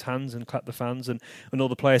the players' hands and clapped the fans, and all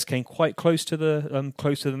the players came quite close to the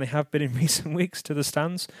closer than they have been in recent weeks to the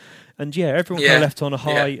stands. And yeah, everyone kind of left on a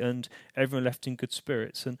high, and everyone left in good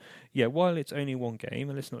spirits. And yeah, while it's only one game,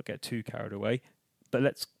 and let's not get too carried away, but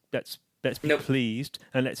let's be pleased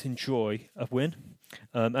and let's enjoy a win.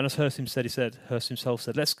 And as Hurst himself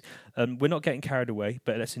said, we're not getting carried away,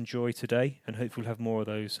 but let's enjoy today, and hopefully we'll have more of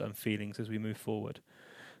those feelings as we move forward.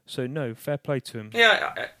 So no, fair play to him.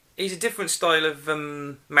 Yeah, he's a different style of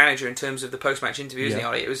manager in terms of the post-match interview, isn't he,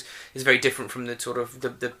 Ollie? It's very different from the sort of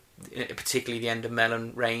the particularly the end of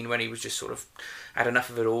Mellon reign, when he was just sort of had enough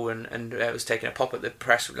of it all and was taking a pop at the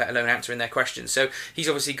press, let alone answering their questions. So he's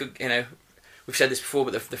obviously good, we've said this before,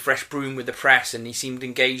 but the fresh broom with the press, and he seemed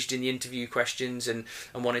engaged in the interview questions and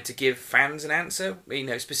wanted to give fans an answer.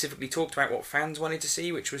 Specifically talked about what fans wanted to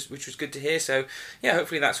see, which was good to hear. So yeah,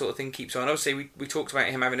 hopefully that sort of thing keeps on. Obviously, we talked about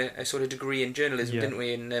him having a sort of degree in journalism, didn't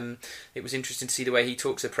we? And it was interesting to see the way he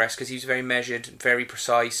talks to the press, because he was very measured, very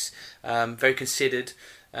precise, very considered.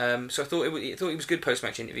 So I thought it was good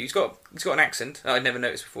post-match interview. He's got an accent I'd never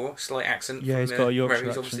noticed before, slight accent. Yeah, he's got a Yorkshire accent.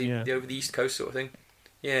 He's obviously over the East Coast sort of thing.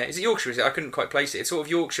 Yeah, is it Yorkshire? Is it? I couldn't quite place it. It's sort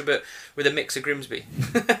of Yorkshire, but with a mix of Grimsby.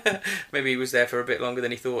 Maybe he was there for a bit longer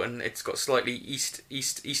than he thought, and it's got slightly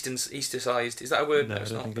eastersized. Is that a word? No,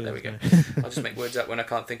 it's not. But there we go. I'll just make words up when I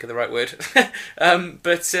can't think of the right word.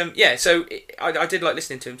 Yeah. So I did like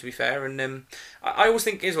listening to him, to be fair, and I always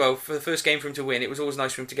think as well, for the first game for him to win, it was always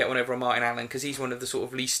nice for him to get one over on Martin Allen, because he's one of the sort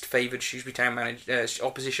of least favoured Shrewsbury Town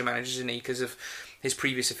opposition managers, isn't he? Because of his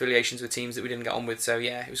previous affiliations with teams that we didn't get on with. So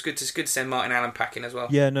yeah, it was good to send Martin Allen packing as well.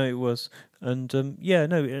 Yeah, no, it was. And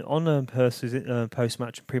on Hurst's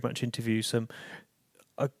post-match and pre-match interviews,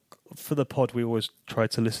 for the pod we always try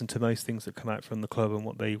to listen to most things that come out from the club and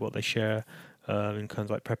what they share in kind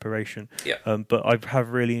of like preparation. Yeah. But I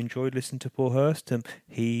have really enjoyed listening to Paul Hurst.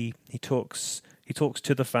 He talks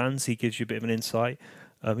to the fans. He gives you a bit of an insight.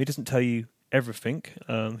 He doesn't tell you everything.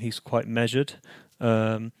 He's quite measured.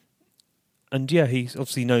 And yeah, he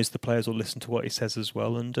obviously knows the players will listen to what he says as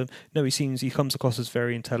well. And he comes across as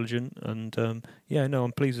very intelligent. And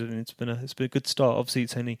I'm pleased with it. It's been a good start. Obviously,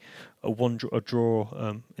 it's only a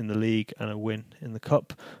draw in the league and a win in the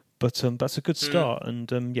cup, but that's a good start.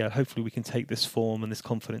 And hopefully we can take this form and this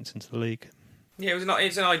confidence into the league. Yeah,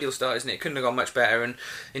 it's an ideal start, isn't it? It couldn't have gone much better. And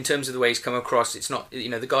in terms of the way he's come across, it's not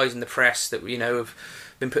the guys in the press that we know have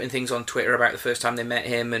been putting things on Twitter about the first time they met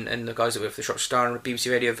him, and the guys that work for the Shropshire Star and BBC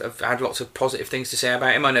Radio have had lots of positive things to say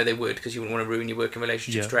about him. I know they would, because you wouldn't want to ruin your working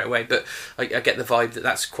relationship straight away, but I get the vibe that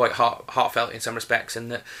that's quite heartfelt in some respects,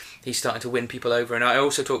 and that he's starting to win people over. And I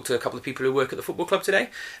also talked to a couple of people who work at the football club today,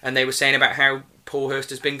 and they were saying about how Paul Hurst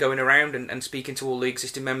has been going around and speaking to all the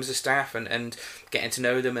existing members of staff and getting to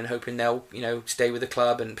know them and hoping they'll stay with the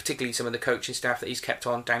club, and particularly some of the coaching staff that he's kept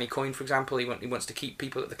on. Danny Coyne, for example, he wants to keep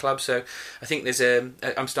people at the club. So I think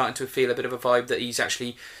I'm starting to feel a bit of a vibe that he's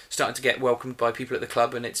actually starting to get welcomed by people at the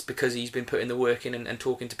club, and it's because he's been putting the work in and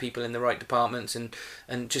talking to people in the right departments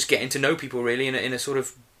and just getting to know people really in a sort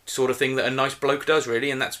of thing that a nice bloke does,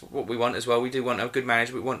 really. And that's what we want as well. We do want a good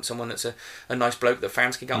manager. We want someone that's a nice bloke that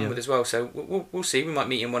fans can get on with as well. So we'll see. We might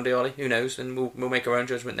meet him one day, Ollie. Who knows? And we'll make our own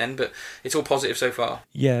judgment then. But it's all positive so far.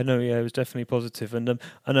 It was definitely positive. And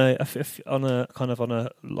on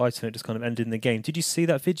a lighter note, just kind of ending the game, did you see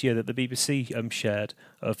that video that the BBC shared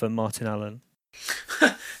of Martin Allen?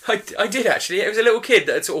 I did actually. It was a little kid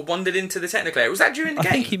that had sort of wandered into the technical area. Was that during the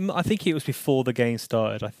game? I think it was before the game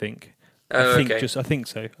started. I think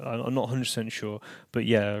so. I'm not 100% sure, but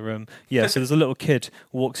So there's a little kid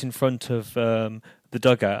walks in front of the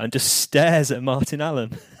dugout and just stares at Martin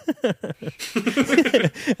Allen,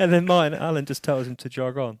 and then Martin Allen just tells him to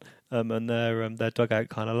jog on, and their dugout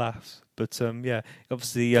kind of laughs. But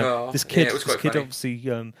obviously, this kid obviously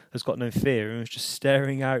has got no fear and was just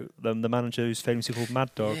staring out the manager, who's famously called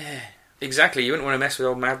Mad Dog. Yeah, exactly. You wouldn't want to mess with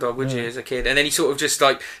old Mad Dog, would you, as a kid? And then he sort of just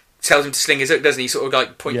tells him to sling his hook, doesn't he? Sort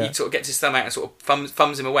of he sort of gets his thumb out and sort of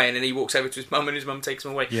thumbs him away, and then he walks over to his mum, and his mum takes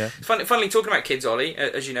him away. Yeah. Funnily, talking about kids, Ollie,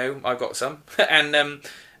 as you know, I've got some,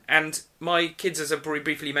 and my kids, as I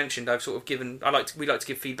briefly mentioned, we like to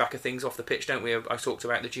give feedback of things off the pitch, don't we? I talked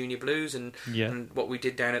about the Junior Blues and what we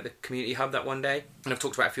did down at the community hub that one day, and I've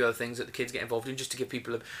talked about a few other things that the kids get involved in, just to give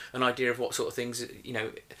people an idea of what sort of things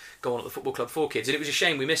go on at the football club for kids. And it was a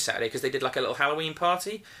shame we missed Saturday, because they did like a little Halloween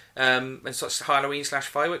party, and sort of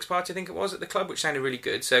Halloween/fireworks party, I think it was, at the club, which sounded really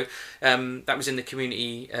good. So that was in the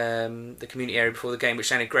community area before the game, which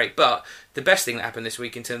sounded great. But the best thing that happened this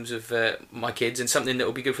week in terms of my kids, and something that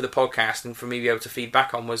will be good for the podcast and for me to be able to feed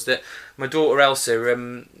back on, was that my daughter Elsa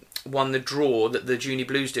won the draw that the Junior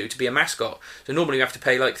Blues do to be a mascot. So normally you have to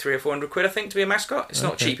pay like £300 or £400, I think, to be a mascot. It's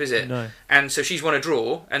not cheap, is it? No. And so she's won a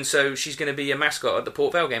draw, and so she's going to be a mascot at the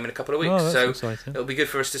Port Vale game in a couple of weeks. Oh, that's so exciting. It'll be good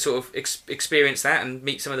for us to sort of experience that and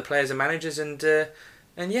meet some of the players and managers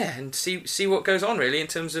and see what goes on, really, in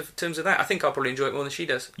terms of that. I think I'll probably enjoy it more than she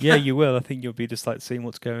does. Yeah, you will. I think you'll be just like seeing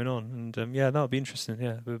what's going on, and that'll be interesting.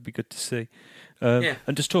 Yeah, it would be good to see.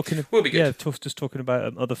 And just talking, will be good. Yeah, just talking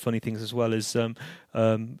about other funny things as well. Is I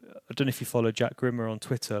don't know if you follow Jack Grimmer on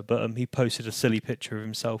Twitter, but he posted a silly picture of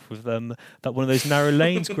himself with that one of those narrow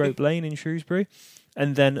lanes, Grope Lane in Shrewsbury.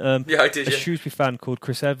 And then I did, a Shrewsbury fan called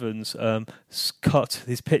Chris Evans cut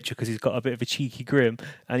his picture because he's got a bit of a cheeky grin,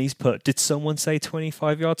 and he's put, "Did someone say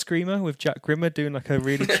 25-yard screamer?" with Jack Grimmer doing like a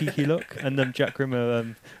really cheeky look, and then Jack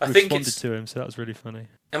Grimmer responded to him, so that was really funny.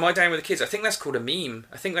 Am I down with the kids? I think that's called a meme.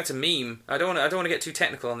 I think that's a meme. I don't want to get too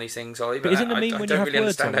technical on these things, Ollie. But isn't a meme when you have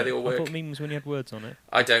words on it? They all work. I thought memes when you had words on it.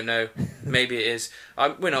 I don't know. Maybe it is.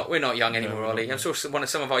 We're not young anymore, Ollie. I'm sure some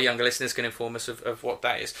of our younger listeners can inform us of what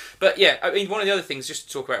that is. But yeah, I mean, one of the other things just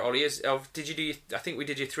to talk about, Ollie, is did you do? I think we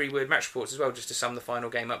did your 3-word match reports as well, just to sum the final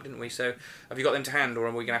game up, didn't we? So have you got them to hand, or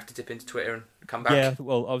are we going to have to dip into Twitter and come back? Yeah,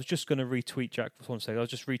 well, I was just going to retweet Jack. I was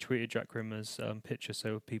just retweeted Jack Grimmer's picture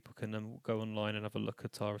so people can go online and have a look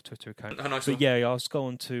at our Twitter account. Oh, nice. But I was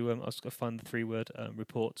going to I was going to find the 3-word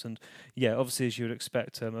reports, and obviously, as you would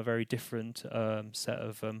expect, a very different set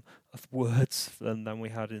of words than we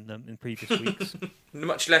had in previous weeks.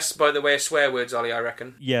 Much less, by the way, of swear words, Ollie, I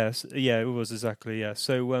reckon. Yes, it was exactly. Yeah,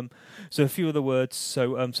 so a few of the words.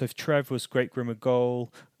 So Trev was great Grimmer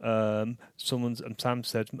goal. Sam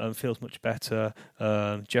said feels much better.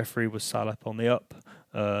 Jeffrey was Salep on the up.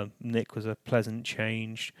 Nick was a pleasant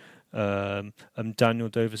change. Daniel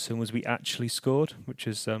Doverson was we actually scored, which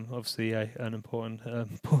is obviously an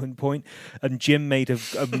important point. And Jim made a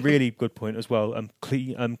really good point as well.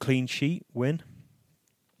 Clean sheet win.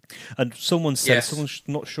 And someone said someone's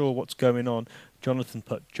not sure what's going on. Jonathan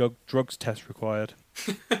put drugs test required.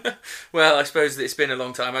 Well, I suppose that it's been a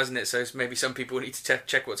long time, hasn't it? So maybe some people need to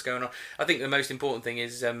check what's going on. I think the most important thing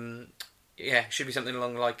is should be something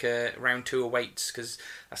along like round 2 awaits, because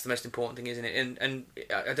that's the most important thing, isn't it? And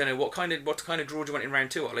I don't know what kind of draw do you want in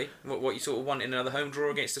round 2, Ollie? What you sort of want in another home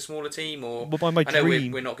draw against a smaller team, or my I know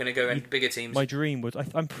dream, we're not going to go into bigger teams. My dream was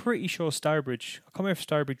I'm pretty sure Stourbridge. I can't remember if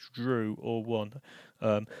Stourbridge drew or won,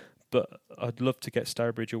 but I'd love to get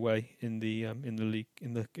Stourbridge away in the league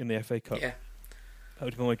in the FA Cup. Yeah. That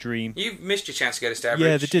would be my dream. You missed your chance to go to Stourbridge.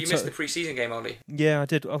 Yeah, they did. You missed the pre-season game, Ollie. Yeah, I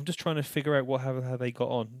did. I'm just trying to figure out how they got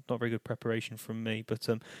on. Not very good preparation from me, but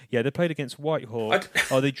yeah, they played against Whitehawk.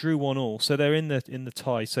 They drew 1-1, so they're in the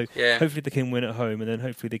tie. So hopefully they can win at home, and then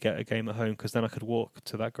hopefully they get a game at home, because then I could walk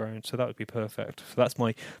to that ground. So that would be perfect. So that's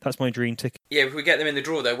my dream ticket. Yeah, if we get them in the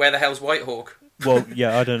draw though, where the hell's Whitehawk? Well,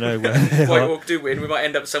 yeah, I don't know where Whitehawk do win. We might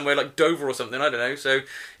end up somewhere like Dover or something. I don't know. So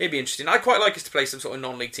it'd be interesting. I'd quite like us to play some sort of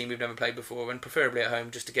non-league team we've never played before, and preferably at home,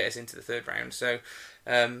 just to get us into the third round. So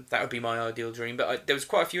that would be my ideal dream. But there was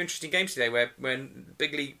quite a few interesting games today when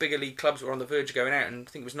bigger league clubs were on the verge of going out, and I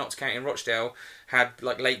think it was Notts County and Rochdale had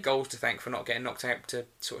like late goals to thank for not getting knocked out to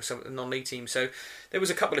sort of some non-league teams. So there was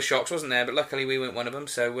a couple of shocks, wasn't there? But luckily we weren't one of them.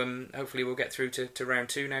 So hopefully we'll get through to round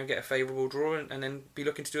 2 now, get a favourable draw, and then be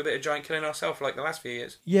looking to do a bit of giant killing ourselves like the last few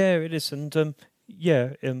years. Yeah, it is, and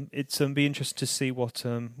it's be interesting to see what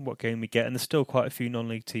game we get, and there's still quite a few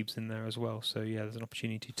non-league teams in there as well. So yeah, there's an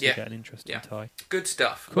opportunity to get an interesting tie. Good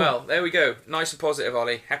stuff. Cool. Well, there we go. Nice and positive,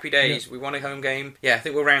 Ollie. Happy days. Yeah. We won a home game. Yeah, I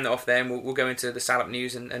think we'll round that off there, and we'll go into the Salop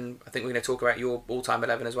news, and I think we're going to talk about your all-time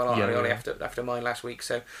 11 as well, aren't we, Ollie? After mine last week.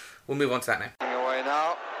 So we'll move on to that now. Away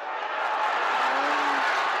now.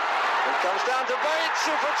 It comes down to Bates,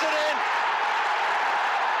 who puts it in.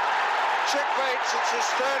 Chick Bates, it's his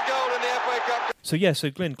third goal in the FA Cup. So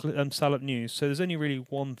Glyn, Salop news. So there's only really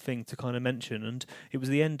one thing to kind of mention, and it was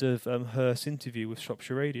the end of Hurst's interview with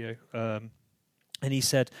Shropshire Radio, and he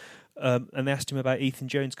said, and they asked him about Ethan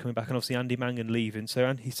Jones coming back, and obviously Andy Mangan leaving.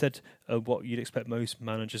 So he said what you'd expect most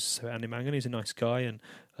managers to say. Andy Mangan, he's a nice guy, and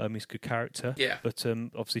he's a good character. Yeah. But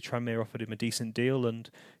obviously Tranmere offered him a decent deal, and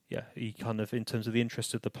yeah, he kind of, in terms of the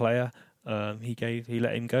interest of the player, he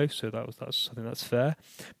let him go. So I think that's fair.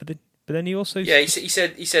 But then he also he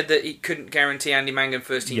said that he couldn't guarantee Andy Mangan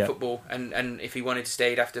first team football, and if he wanted to stay,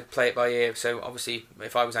 he'd have to play it by ear. So obviously,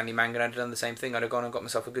 if I was Andy Mangan, I'd have done the same thing. I'd have gone and got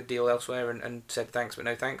myself a good deal elsewhere and said thanks but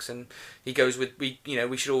no thanks. And he goes with we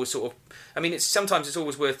should always sort of. I mean, sometimes it's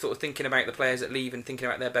always worth sort of thinking about the players that leave and thinking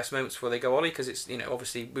about their best moments before they go, Ollie, because it's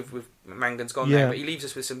obviously with Mangan's gone now, but he leaves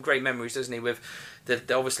us with some great memories, doesn't he? With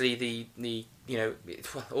the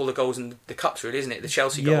all the goals in the cups, really, isn't it? The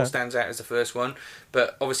Chelsea goal stands out as the first one,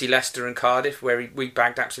 but obviously Leicester and Cardiff, where we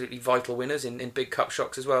bagged absolutely vital winners in big cup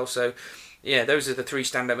shocks as well. So yeah, those are the three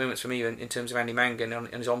standout moments for me in terms of Andy Mangan and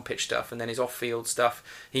his on-pitch stuff, and then his off-field stuff.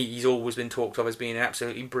 He's always been talked of as being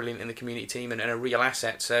absolutely brilliant in the community team and a real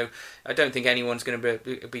asset. So I don't think anyone's going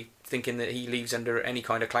to be thinking that he leaves under any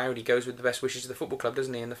kind of cloud. He goes with the best wishes of the football club,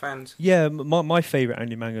 doesn't he, and the fans? Yeah, my favourite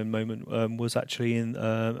Andy Mangan moment was actually in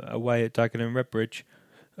away at Dagenham Redbridge,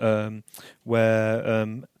 where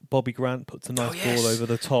Bobby Grant puts a nice ball over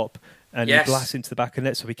the top. And he blasts into the back of the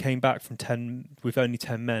net, so we came back from 10 with only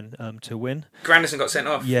 10 men to win. Grandison got sent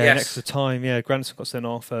off. Yeah, in extra time. Yeah, Grandison got sent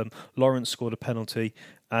off. Lawrence scored a penalty,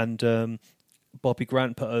 and Bobby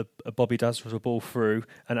Grant put a Bobby Dazzler ball through,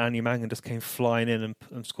 and Andy Mangan just came flying in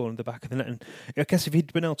and scored in the back of the net. And I guess if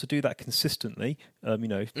he'd been able to do that consistently, be on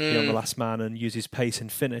the last man and use his pace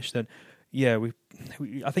and finish, then yeah,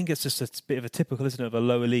 I think it's just a bit of a typical, isn't it, of a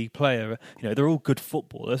lower league player. They're all good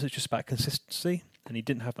footballers. It's just about consistency. And he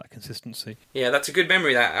didn't have that consistency. Yeah, that's a good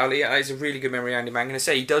memory, that, Ali. That is a really good memory, Andy Mangan. I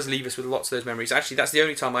say he does leave us with lots of those memories. Actually, that's the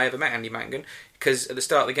only time I ever met Andy Mangan, because at the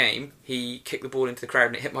start of the game, he kicked the ball into the crowd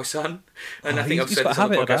and it hit my son. And I think I've said this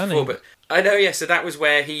on the podcast before, but I know, so that was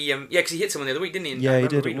where he... because he hit someone the other week, didn't he? Yeah, he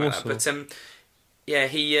did. But he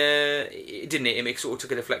didn't hit him. He sort of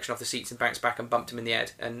took a deflection off the seats and bounced back and bumped him in the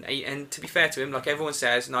head. And to be fair to him, like everyone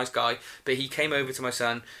says, nice guy, but he came over to my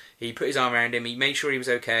son, he put his arm around him, he made sure he was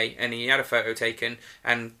okay, and he had a photo taken,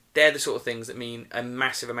 and they're the sort of things that mean a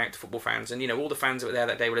massive amount to football fans. And, all the fans that were there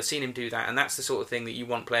that day would have seen him do that, and that's the sort of thing that you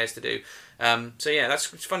want players to do. So, yeah, it's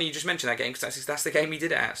funny you just mentioned that game, because that's the game he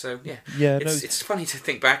did it at. So, it's funny to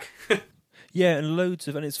think back. Yeah, and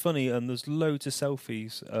it's funny, there's loads of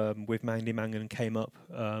selfies with Andy Mangan came up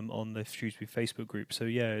on the Shrewsbury Facebook group. So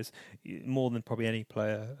yeah, it's more than probably any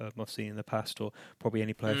player I've seen in the past, or probably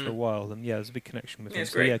any player for a while. And yeah, there's a big connection with him.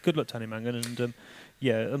 So yeah, good luck to Andy Mangan,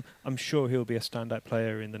 and I'm sure he'll be a standout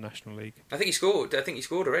player in the National League. I think he scored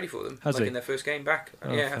already for them. Has he? In their first game back.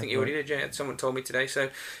 I think he already did. Yeah, someone told me today. So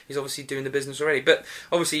he's obviously doing the business already. But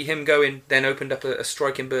obviously him going then opened up a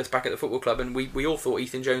striking berth back at the football club, and we all thought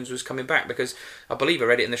Ethan Jones was coming back, because I believe I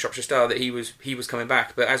read it in the Shropshire Star that he was coming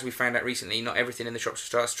back. But as we found out recently, not everything in the Shropshire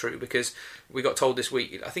Star is true, because we got told this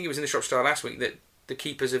week, I think it was in the Shropshire Star last week, that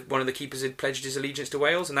one of the keepers had pledged his allegiance to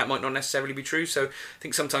Wales, and that might not necessarily be true. So I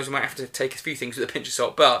think sometimes we might have to take a few things with a pinch of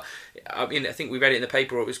salt. But I mean, I think we read it in the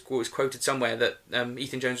paper, or it was quoted somewhere that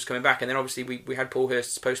Ethan Jones was coming back, and then obviously we had Paul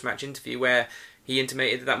Hurst's post-match interview where he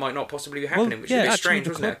intimated that might not possibly be happening, which is a bit actually, strange,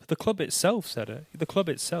 wasn't it? The club itself said it. The club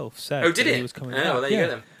itself said. Oh, did that it? He was coming Oh, back. well, there you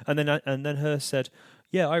go then. And then her said,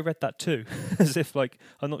 "Yeah, I read that too," as if like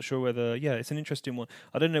I'm not sure whether. Yeah, it's an interesting one.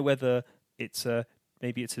 I don't know whether it's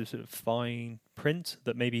maybe it's a sort of fine print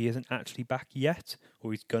that maybe he isn't actually back yet,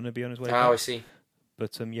 or he's gonna be on his way back. Oh, I see.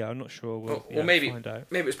 But yeah, I'm not sure. Or maybe find out.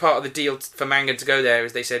 Maybe it was part of the deal for Mangan to go there,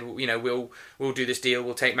 as they said, you know, we'll do this deal,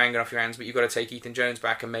 we'll take Mangan off your hands, but you've got to take Ethan Jones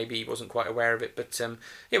back, and maybe he wasn't quite aware of it. But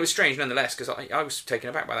it was strange nonetheless, because I was taken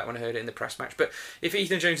aback by that when I heard it in the press match. But if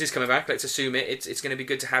Ethan Jones is coming back, let's assume it's going to be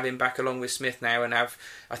good to have him back along with Smith now, and have.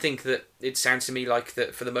 I think that it sounds to me like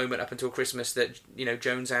that for the moment up until Christmas that, you know,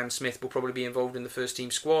 Jones and Smith will probably be involved in the first team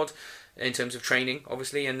squad in terms of training,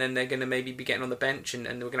 obviously, and then they're going to maybe be getting on the bench, and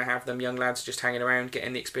we're going to have them young lads just hanging around,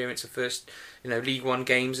 getting the experience of first, you know, League One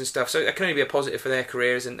games and stuff. So that can only be a positive for their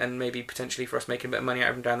careers, and maybe potentially for us making a bit of money out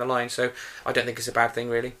of them down the line. So I don't think it's a bad thing,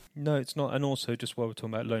 really. No, it's not. And also, just while we're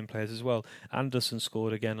talking about loan players as well, Anderson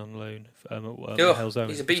scored again on loan at Hell's Own.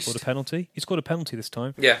 He's a beast. He scored a penalty. He scored a penalty this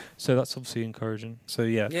time. Yeah. So that's obviously encouraging. So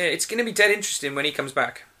yeah. Yeah, it's going to be dead interesting when he comes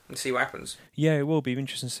back and see what happens. Yeah, it will be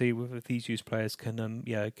interesting to see whether these youth players can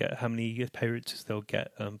get how many appearances they'll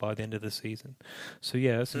get by the end of the season. So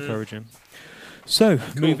yeah, that's encouraging. So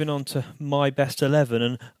Cool. moving on to my best 11,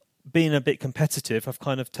 and being a bit competitive, I've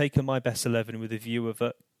kind of taken my best 11 with a view of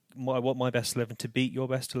I want my best 11 to beat your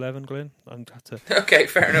best 11, Glenn. I'm glad to. Okay,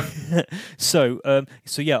 fair enough. So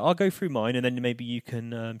yeah, I'll go through mine, and then maybe you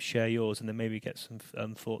can share yours, and then maybe get some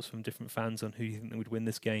thoughts from different fans on who you think would win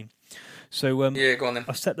this game. So Yeah, go on then.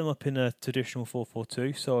 I've set them up in a traditional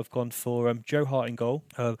 4-4-2. So I've gone for Joe Hart in goal.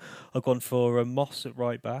 I've gone for Moss at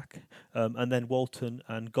right back, and then Walton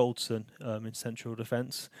and Goldson in central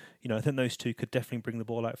defence. You know, I think those two could definitely bring the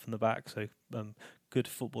ball out from the back. So good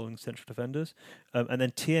footballing central defenders. And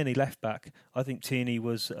then Tierney left back. I think Tierney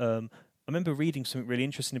was. I remember reading something really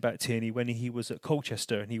interesting about Tierney when he was at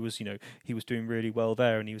Colchester, and he was doing really well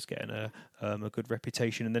there, and he was getting a good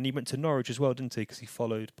reputation. And then he went to Norwich as well, didn't he? Because he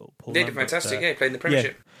followed Paul. He did Lambert fantastic. there. Yeah, he played in the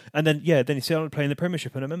Premiership. Yeah. And then he started playing the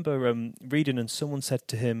Premiership. And I remember reading, and someone said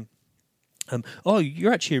to him, "Oh,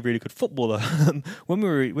 you're actually a really good footballer."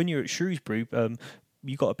 when you were at Shrewsbury,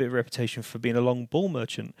 you got a bit of a reputation for being a long ball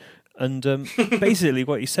merchant. And basically,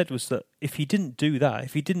 what he said was that if he didn't do that,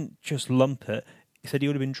 if he didn't just lump it, he said he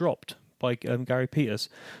would have been dropped by Gary Peters.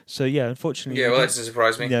 So yeah, unfortunately, Yeah, well, that doesn't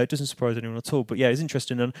surprise me. No, it doesn't surprise anyone at all. But yeah, it's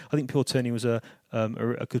interesting, and I think Paul Tierney was a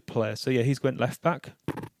good player. So yeah, he's went left back.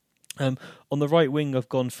 On the right wing, I've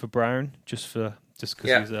gone for Brown just because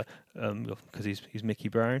he's Mickey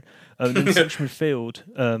Brown. In central midfield,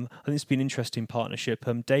 I think it's been an interesting partnership.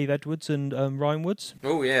 Dave Edwards and Ryan Woods.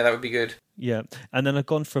 Oh yeah, that would be good. Yeah, and then I've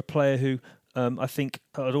gone for a player who I think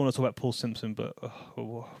I don't want to talk about Paul Simpson, but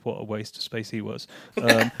what a waste of space he was.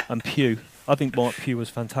 And Pugh, I think Mark Pugh was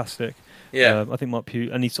fantastic. Yeah, I think Mark Pugh,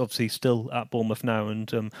 and he's obviously still at Bournemouth now,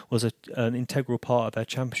 and was an integral part of their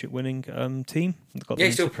championship-winning team. Got them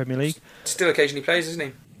into the Premier League. Still occasionally plays, isn't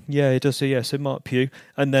he? Yeah, he does. So yeah, so Mark Pugh,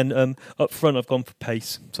 and then up front I've gone for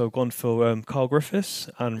pace. So I've gone for Carl Griffiths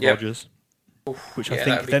and Rogers. Which I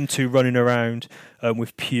think them two running around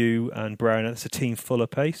with Pugh and Brown, that's a team full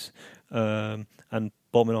of pace and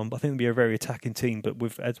bombing on. I think it'd be a very attacking team, but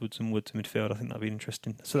with Edwards and Woods in midfield, I think that'd be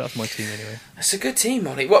interesting. So that's my team anyway. That's a good team,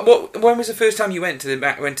 Molly. When was the first time you went to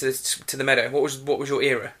the Meadow? What was your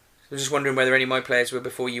era? I was just wondering whether any of my players were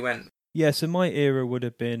before you went. Yeah, so my era would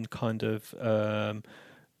have been kind of.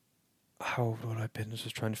 How old would I have been? I was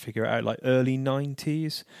just trying to figure it out, like early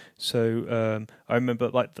 90s. So I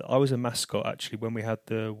remember, I was a mascot actually when we had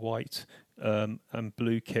the white and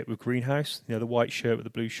blue kit with Greenhouse. You know, the white shirt with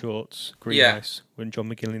the blue shorts, Greenhouse. When John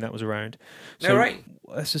McGinley and that was around. So right.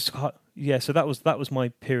 That's just So that was my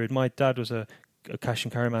period. My dad was a cash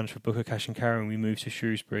and carry manager for Booker Cash and Carry, and we moved to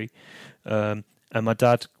Shrewsbury. And my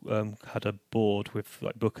dad had a board with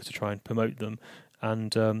Booker to try and promote them.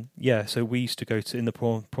 And so we used to go in the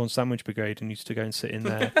prawn sandwich brigade, and used to go and sit in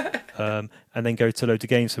there, and then go to loads of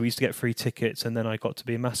games. So we used to get free tickets, and then I got to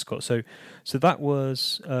be a mascot. So that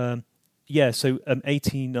was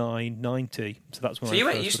 89, 90. So that's when. So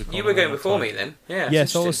you were going before me then, yeah. Yeah,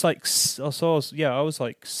 so I was like 6,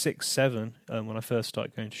 7 when I first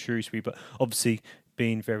started going to Shrewsbury. But obviously,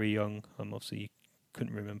 being very young, obviously you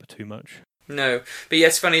couldn't remember too much. No, but yeah,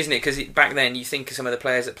 it's funny, isn't it? Because back then you think of some of the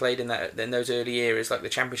players that played in those early eras, like the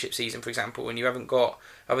Championship season, for example, and you haven't got,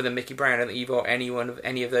 other than Mickey Brown, I don't think you've got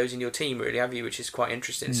any of those in your team, really, have you? Which is quite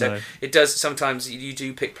interesting. No. So it does sometimes you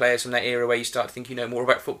do pick players from that era where you start to think you know more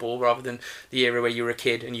about football rather than the era where you were a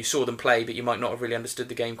kid and you saw them play, but you might not have really understood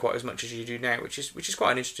the game quite as much as you do now, which is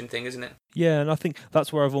quite an interesting thing, isn't it? Yeah, and I think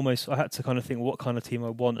that's where I had to kind of think what kind of team I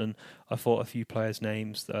want, and I thought a few players'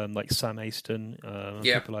 names like Sam Aston, and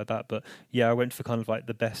people like that. But yeah, I went for kind of like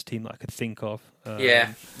the best team that I could think of.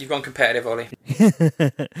 Yeah, you've gone competitive, Ollie.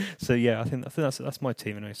 So yeah, I think that's my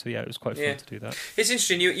team anyway. So yeah, it was quite fun to do that. It's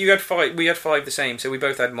interesting. You had 5. We had 5 the same. So we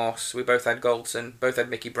both had Moss, we both had Goldson, both had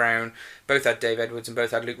Mickey Brown, both had Dave Edwards, and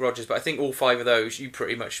both had Luke Rogers. But I think all 5 of those, you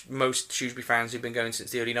pretty much, most Shrewsbury fans who've been going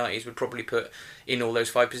since the early 90s would probably put in all those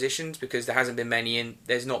 5 positions, because there hasn't been many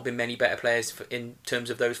there's not been many better players in terms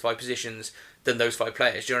of those 5 positions than those 5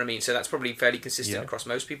 players. Do you know what I mean? So that's probably fairly consistent across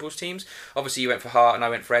most people's teams. Obviously, you went for Hart and I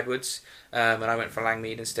went for Edwards, and I went for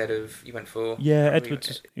Langmead instead of you went for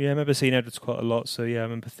Edwards. Yeah, I remember seeing Edwards quite a lot. So yeah, I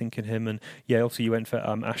remember thinking him, and yeah, obviously you went for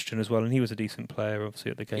Ashton as well, and he was a decent player,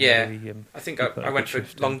 obviously at the game. Yeah, really, I think I went for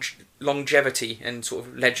longevity and sort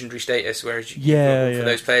of legendary status, whereas you for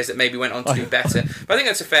those players that maybe went on to do better. But I think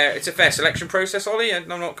it's a fair selection process, Ollie,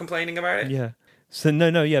 and I'm not complaining about it. Yeah. So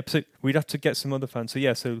so we'd have to get some other fans. So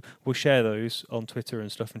yeah, so we'll share those on Twitter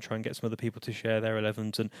and stuff, and try and get some other people to share their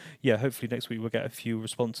 11s. And yeah, hopefully next week we'll get a few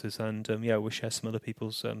responses, and we'll share some other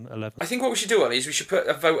people's 11s. I think what we should do, Ollie, is we should put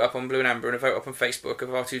a vote up on Blue and Amber and a vote up on Facebook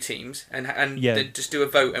of our 2 teams, and just do a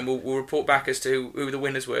vote, and we'll report back as to who the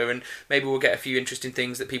winners were, and maybe we'll get a few interesting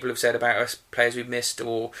things that people have said about us, players we've missed,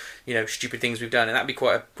 or stupid things we've done, and that'd be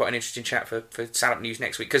quite an interesting chat for Salop News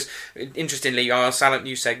next week. Because interestingly, our Salop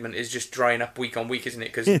News segment is just drying up week on week, isn't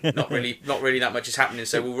it? Because not really that much is happening.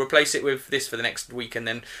 So we'll replace it with this for the next week, and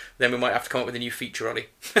then we might have to come up with a new feature, Ollie.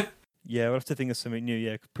 Yeah, we'll have to think of something new.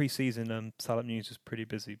 Yeah, pre-season Salop News was pretty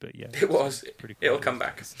busy, but yeah, it was. Pretty It'll come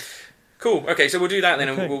back. Cool. Okay, so we'll do that then,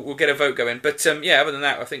 and we'll get a vote going. But other than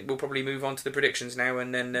that, I think we'll probably move on to the predictions now,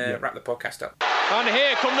 and then wrap the podcast up. And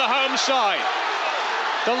here come the home side.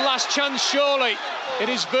 The last chance, surely. It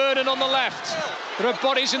is Vernon on the left. There are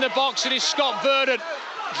bodies in the box. It is Scott Vernon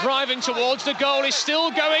driving towards the goal. He's still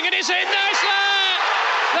going, and it's in there. It's there.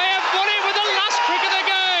 They have won it with the last kick of the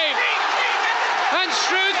game. And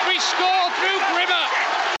Shrewsbury score through Grimmer.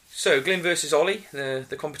 So, Glyn versus Ollie,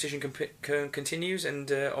 the competition continues,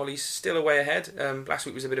 and Ollie's still away ahead. Last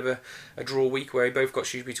week was a bit of a draw week where we both got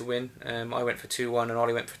Shrewsbury to win. I went for 2-1 and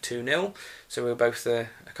Ollie went for 2-0. So we were both a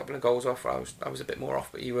couple of goals off. I was a bit more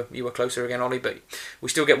off, but you were closer again, Ollie. But we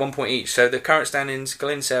still get 1 point each. So the current standings: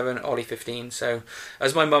 Glyn 7, Ollie 15. So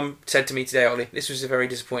as my mum said to me today, Ollie, this was a very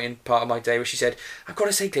disappointing part of my day where she said, "I've got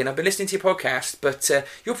to say, Glyn, I've been listening to your podcast, but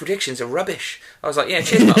your predictions are rubbish." I was like, "Yeah,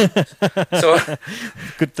 cheers, Mum." So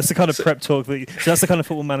good. That's the kind of prep talk so that's the kind of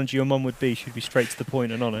football manager your mum would be. She'd be straight to the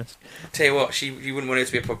point and honest. Tell you what, you wouldn't want her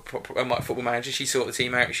to be a football manager. She'd sort the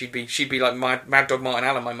team out. She'd be like Mad Dog Martin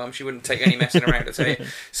Allen, my mum. She wouldn't take any messing around, I tell you.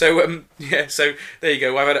 So so there you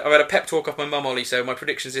go. I've had a pep talk off my mum, Ollie. So my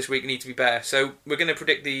predictions this week need to be better. So we're going to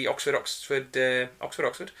predict the Oxford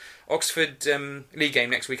league game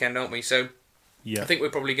next weekend, aren't we? So I think we're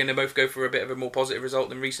probably going to both go for a bit of a more positive result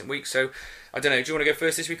than recent weeks. So I don't know. Do you want to go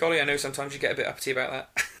first this week, Ollie? I know sometimes you get a bit uppity about that.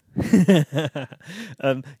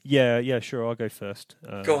 Sure, I'll go first.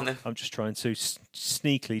 Go on then. I'm just trying to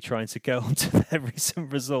sneakily get onto their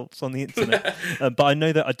recent results on the internet. But I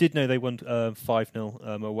did know they won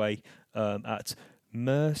 5-0 away at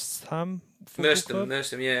Merstham.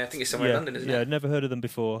 Merstham, yeah. I think it's somewhere in London, isn't it? Yeah, I'd never heard of them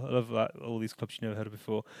before. I love that, all these clubs you never heard of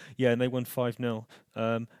before. Yeah, and they won 5-0.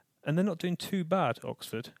 And they're not doing too bad,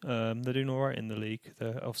 Oxford. They're doing all right in the league.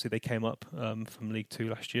 Obviously, they came up from League 2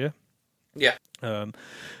 last year. Yeah. I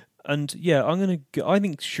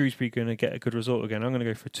think Shrewsbury going to get a good result again. I'm going to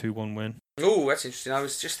go for a 2-1 win. Oh, that's interesting. I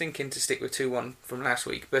was just thinking to stick with 2-1 from last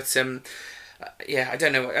week, but I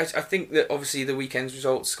don't know. I think that obviously the weekend's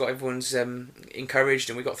results got everyone's encouraged,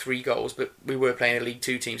 and we got 3 goals, but we were playing a League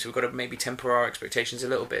 2 team, so we've got to maybe temper our expectations a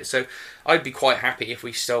little bit. So I'd be quite happy if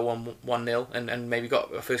we still won 1-0 and maybe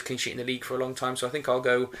got our first clean sheet in the league for a long time. So I think I'll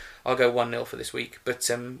go 1-0 for this week, but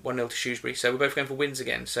 1-0 to Shrewsbury. So we're both going for wins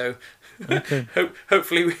again. So okay.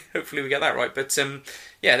 hopefully we get that right. But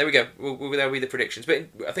there we go. That'll be the predictions. But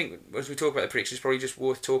I think as we talk about the predictions, it's probably just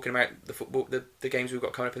worth talking about the football, the games we've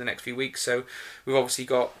got coming up in the next few weeks. So we've obviously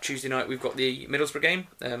got Tuesday night. We've got the Middlesbrough game,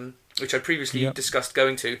 which I previously discussed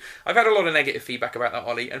going to. I've had a lot of negative feedback about that,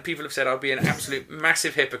 Ollie, and people have said I'll be an absolute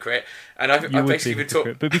massive hypocrite. And I've basically been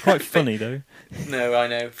talking. But it'd be quite funny though. No, I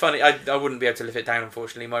know. Funny. I wouldn't be able to live it down.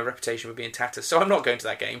 Unfortunately, my reputation would be in tatters. So I'm not going to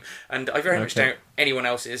that game, and I very much doubt anyone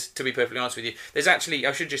else is. To be perfectly honest with you, there's actually,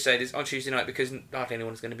 I should just say, this on Tuesday night, because hardly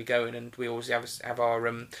anyone's going to be going, and we always have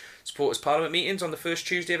our supporters parliament meetings on the first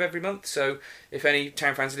Tuesday of every month. So if any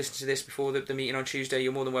town fans listen to this before the meeting on Tuesday,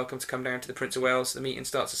 you're more than welcome to come down to the Prince of Wales. The meeting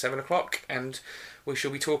starts at 7:00, o'clock, and we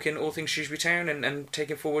shall be talking all things Shrewsbury Town and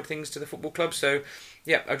taking forward things to the football club. So,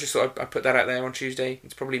 yeah, I just thought I'd put that out there on Tuesday.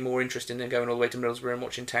 It's probably more interesting than going all the way to Middlesbrough and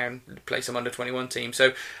watching Town play some under-21 team.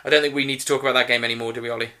 So I don't think we need to talk about that game anymore, do we,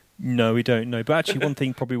 Ollie? No, we don't. No, but actually, one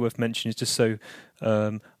thing probably worth mentioning is just so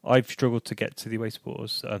I've struggled to get to the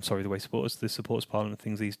supporters parliament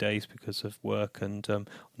things these days because of work and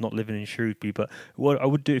not living in Shrewsbury. But what I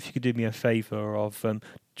would do if you could do me a favour of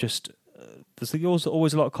there's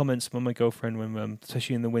always a lot of comments from my girlfriend when,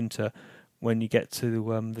 especially in the winter, when you get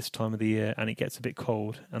to this time of the year and it gets a bit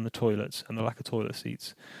cold, and the toilets and the lack of toilet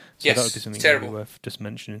seats. So yes, that would be something terrible. really worth just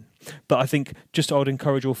mentioning. But I think I would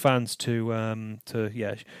encourage all fans to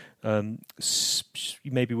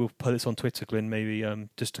maybe we'll put this on Twitter, Glyn, maybe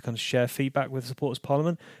just to kind of share feedback with the Supporters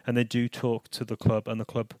Parliament, and they do talk to the club, and the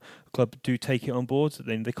club do take it on board.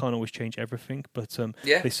 They can't always change everything, but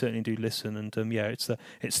they certainly do listen. And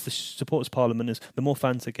it's the Supporters Parliament. Is the more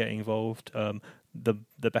fans that get involved, the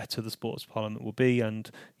better the Sports Parliament will be.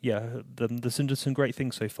 And there's done some great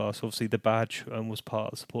things so far. So obviously the badge was part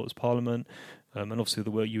of the Supporters Parliament, and obviously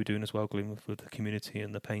the work you were doing as well, Glyn, with the community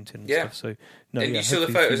and the painting and stuff. So you saw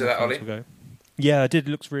the photos of that, Ollie? Yeah, I did.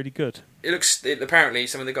 It looks really good. Apparently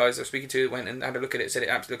some of the guys I was speaking to went and had a look at it, said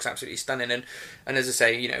it looks absolutely stunning. And as I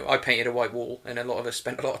say, I painted a white wall, and a lot of us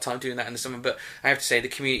spent a lot of time doing that in the summer. But I have to say, the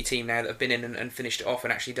community team now that have been in and finished it off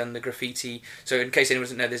and actually done the graffiti. So in case anyone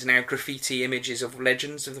doesn't know, there's now graffiti images of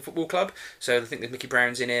legends of the football club. So I think that Mickey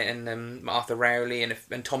Brown's in it, and Arthur Rowley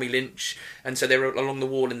and Tommy Lynch. And so they're along the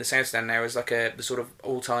wall in the South Stand now as like the sort of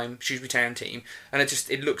all-time Shrewsbury Town team. And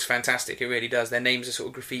it looks fantastic. It really does. Their names are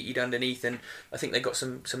sort of graffitied underneath, and I think they've got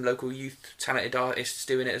some local youth talented artists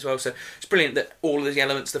doing it as well. So it's brilliant that all of the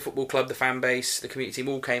elements, the football club, the fan base, the community team,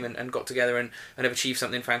 all came and got together and have achieved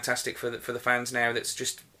something fantastic for the fans now that's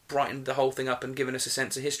just brightened the whole thing up and given us a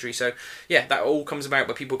sense of history. So yeah, that all comes about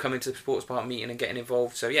by people coming to the Supporters Park meeting and getting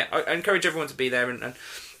involved. So yeah, I encourage everyone to be there, and I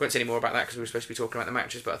won't say any more about that because we were supposed to be talking about the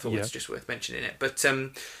matches, but I thought it's just worth mentioning it. But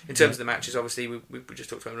in terms of the matches, obviously we just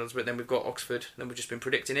talked about Middlesbrough, but then we've got Oxford, and we've just been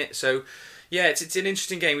predicting it. So yeah, it's an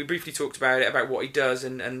interesting game. We briefly talked about it, about what he does,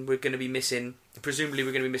 and we're going to be missing, presumably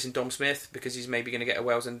we're going to be missing Dom Smith because he's maybe going to get a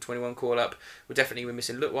Wales under-21 call-up. We're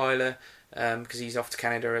missing Luttweiler because he's off to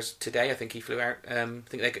Canada as today. I think he flew out. I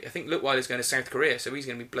think Luttweiler's going to South Korea, so he's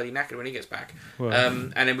going to be bloody knackered when he gets back. Wow.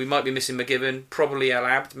 And then we might be missing McGibbon, probably El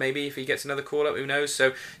Abd, maybe if he gets another call-up, who knows. So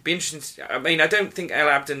it'd be interesting. I mean, I don't think El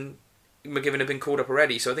Abd and McGibbon have been called up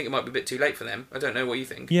already, so I think it might be a bit too late for them. I don't know what you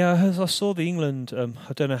think. Yeah, I saw the England.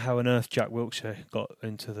 I don't know how on earth Jack Wilshere got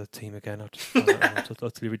into the team again. I just find that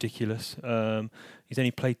utterly ridiculous. He's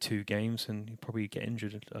only played 2 games, and he'll probably get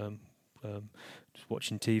injured. Just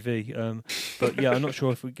watching TV, but yeah, I'm not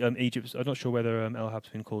sure if Egypt. I'm not sure whether El Hab's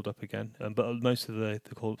been called up again. But most of the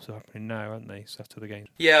call-ups are happening now, aren't they? So after the game.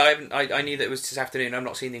 Yeah, I knew that it was this afternoon. I've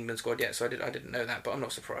not seen the England squad yet, so I didn't know that. But I'm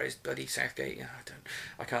not surprised. Bloody Southgate. Yeah,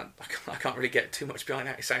 I can't really get too much behind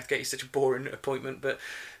that. Southgate is such a boring appointment, but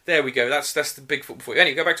there we go. That's the big football for you.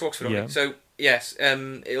 Anyway, go back to Oxford. Yeah. So yes,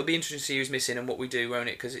 it'll be interesting to see who's missing and what we do, won't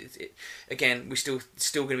it? Because again, we're still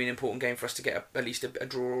going to be an important game for us to get at least a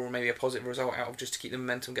draw or maybe a positive result out of, just to keep the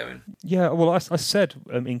momentum going. Yeah, well, I said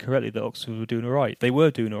incorrectly that Oxford were doing all right. They were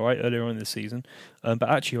doing all right earlier on in the season, but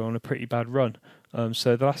actually are on a pretty bad run.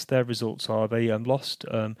 So their results are they lost.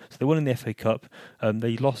 So they won in the FA Cup.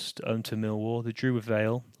 They lost to Millwall. They drew with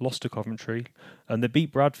Vale. Lost to Coventry. And they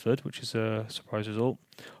beat Bradford, which is a surprise result.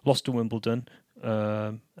 Lost to Wimbledon.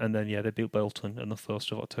 And then they beat Bolton on the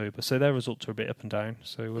 1st of October. So their results are a bit up and down.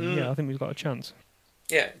 So I think we've got a chance.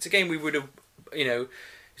 Yeah, it's a game we would have,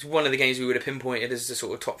 it's one of the games we would have pinpointed as the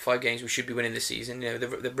sort of top 5 games we should be winning this season.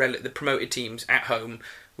 The promoted teams at home,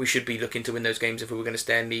 we should be looking to win those games if we were going to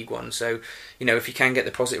stay in League One. So, if you can get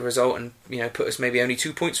the positive result and put us maybe only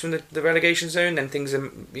 2 points from the relegation zone, then things are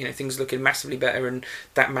things looking massively better, and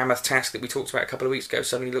that mammoth task that we talked about a couple of weeks ago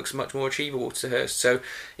suddenly looks much more achievable to Hurst. So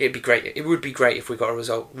it'd be great. It would be great if we got a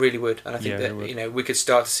result, really would. And I think that we could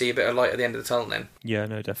start to see a bit of light at the end of the tunnel then. Yeah,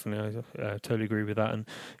 no, definitely. I totally agree with that. And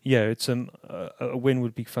it's a win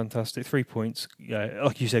would be fantastic. 3 points,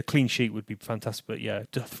 like you said, clean sheet would be fantastic. But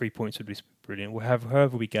just 3 points would be brilliant.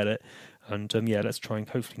 However we get it, and let's try and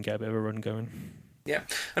hopefully get a bit of a run going. Yeah.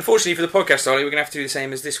 Unfortunately for the podcast, Ollie, we're going to have to do the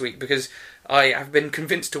same as this week because I have been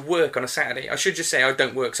convinced to work on a Saturday. I should just say I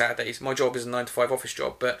don't work Saturdays. My job is a 9-to-5 office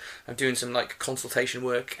job, but I'm doing some consultation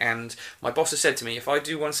work, and my boss has said to me, if I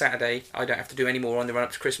do one Saturday, I don't have to do any more on the run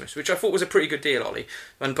up to Christmas, which I thought was a pretty good deal, Ollie.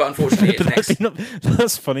 But unfortunately, it's next.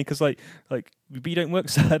 That's funny because but you don't work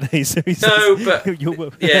Saturdays. So no, but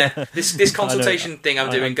this consultation thing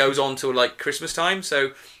I'm doing goes on till Christmas time,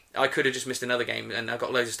 so I could have just missed another game, and I've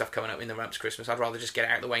got loads of stuff coming up in the run up to Christmas. I'd rather just get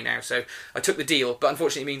it out of the way now. So I took the deal, but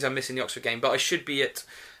unfortunately it means I'm missing the Oxford game. But I should be at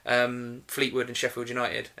Fleetwood and Sheffield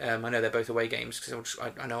United. I know they're both away games, because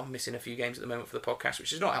I know I'm missing a few games at the moment for the podcast,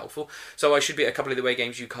 which is not helpful. So I should be at a couple of the away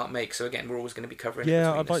games you can't make. So again, we're always going to be covering.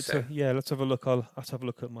 Yeah, I'd like to. Yeah, let's have a look. I'll have a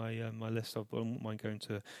look at my my list. I wouldn't mind going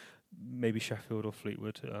to maybe Sheffield or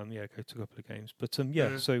Fleetwood. Go to a couple of games. But so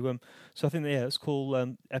I think let's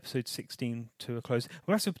call episode 16 to a close.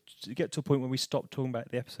 We'll have to get to a point where we stop talking about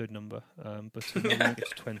the episode number. But when we get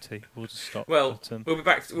to 20, we'll just stop. Well, we'll be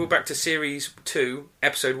back. We're back to series 2,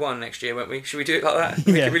 episode 1 next year, won't we? Should we do it like that?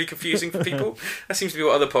 Make it really confusing for people. That seems to be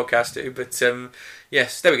what other podcasts do. But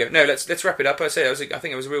yes, there we go. No, let's wrap it up. I think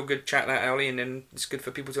it was a real good chat, that, Ali, and it's good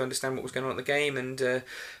for people to understand what was going on at the game and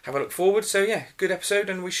have a look forward. So yeah, good episode,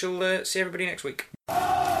 and we shall see everybody next week.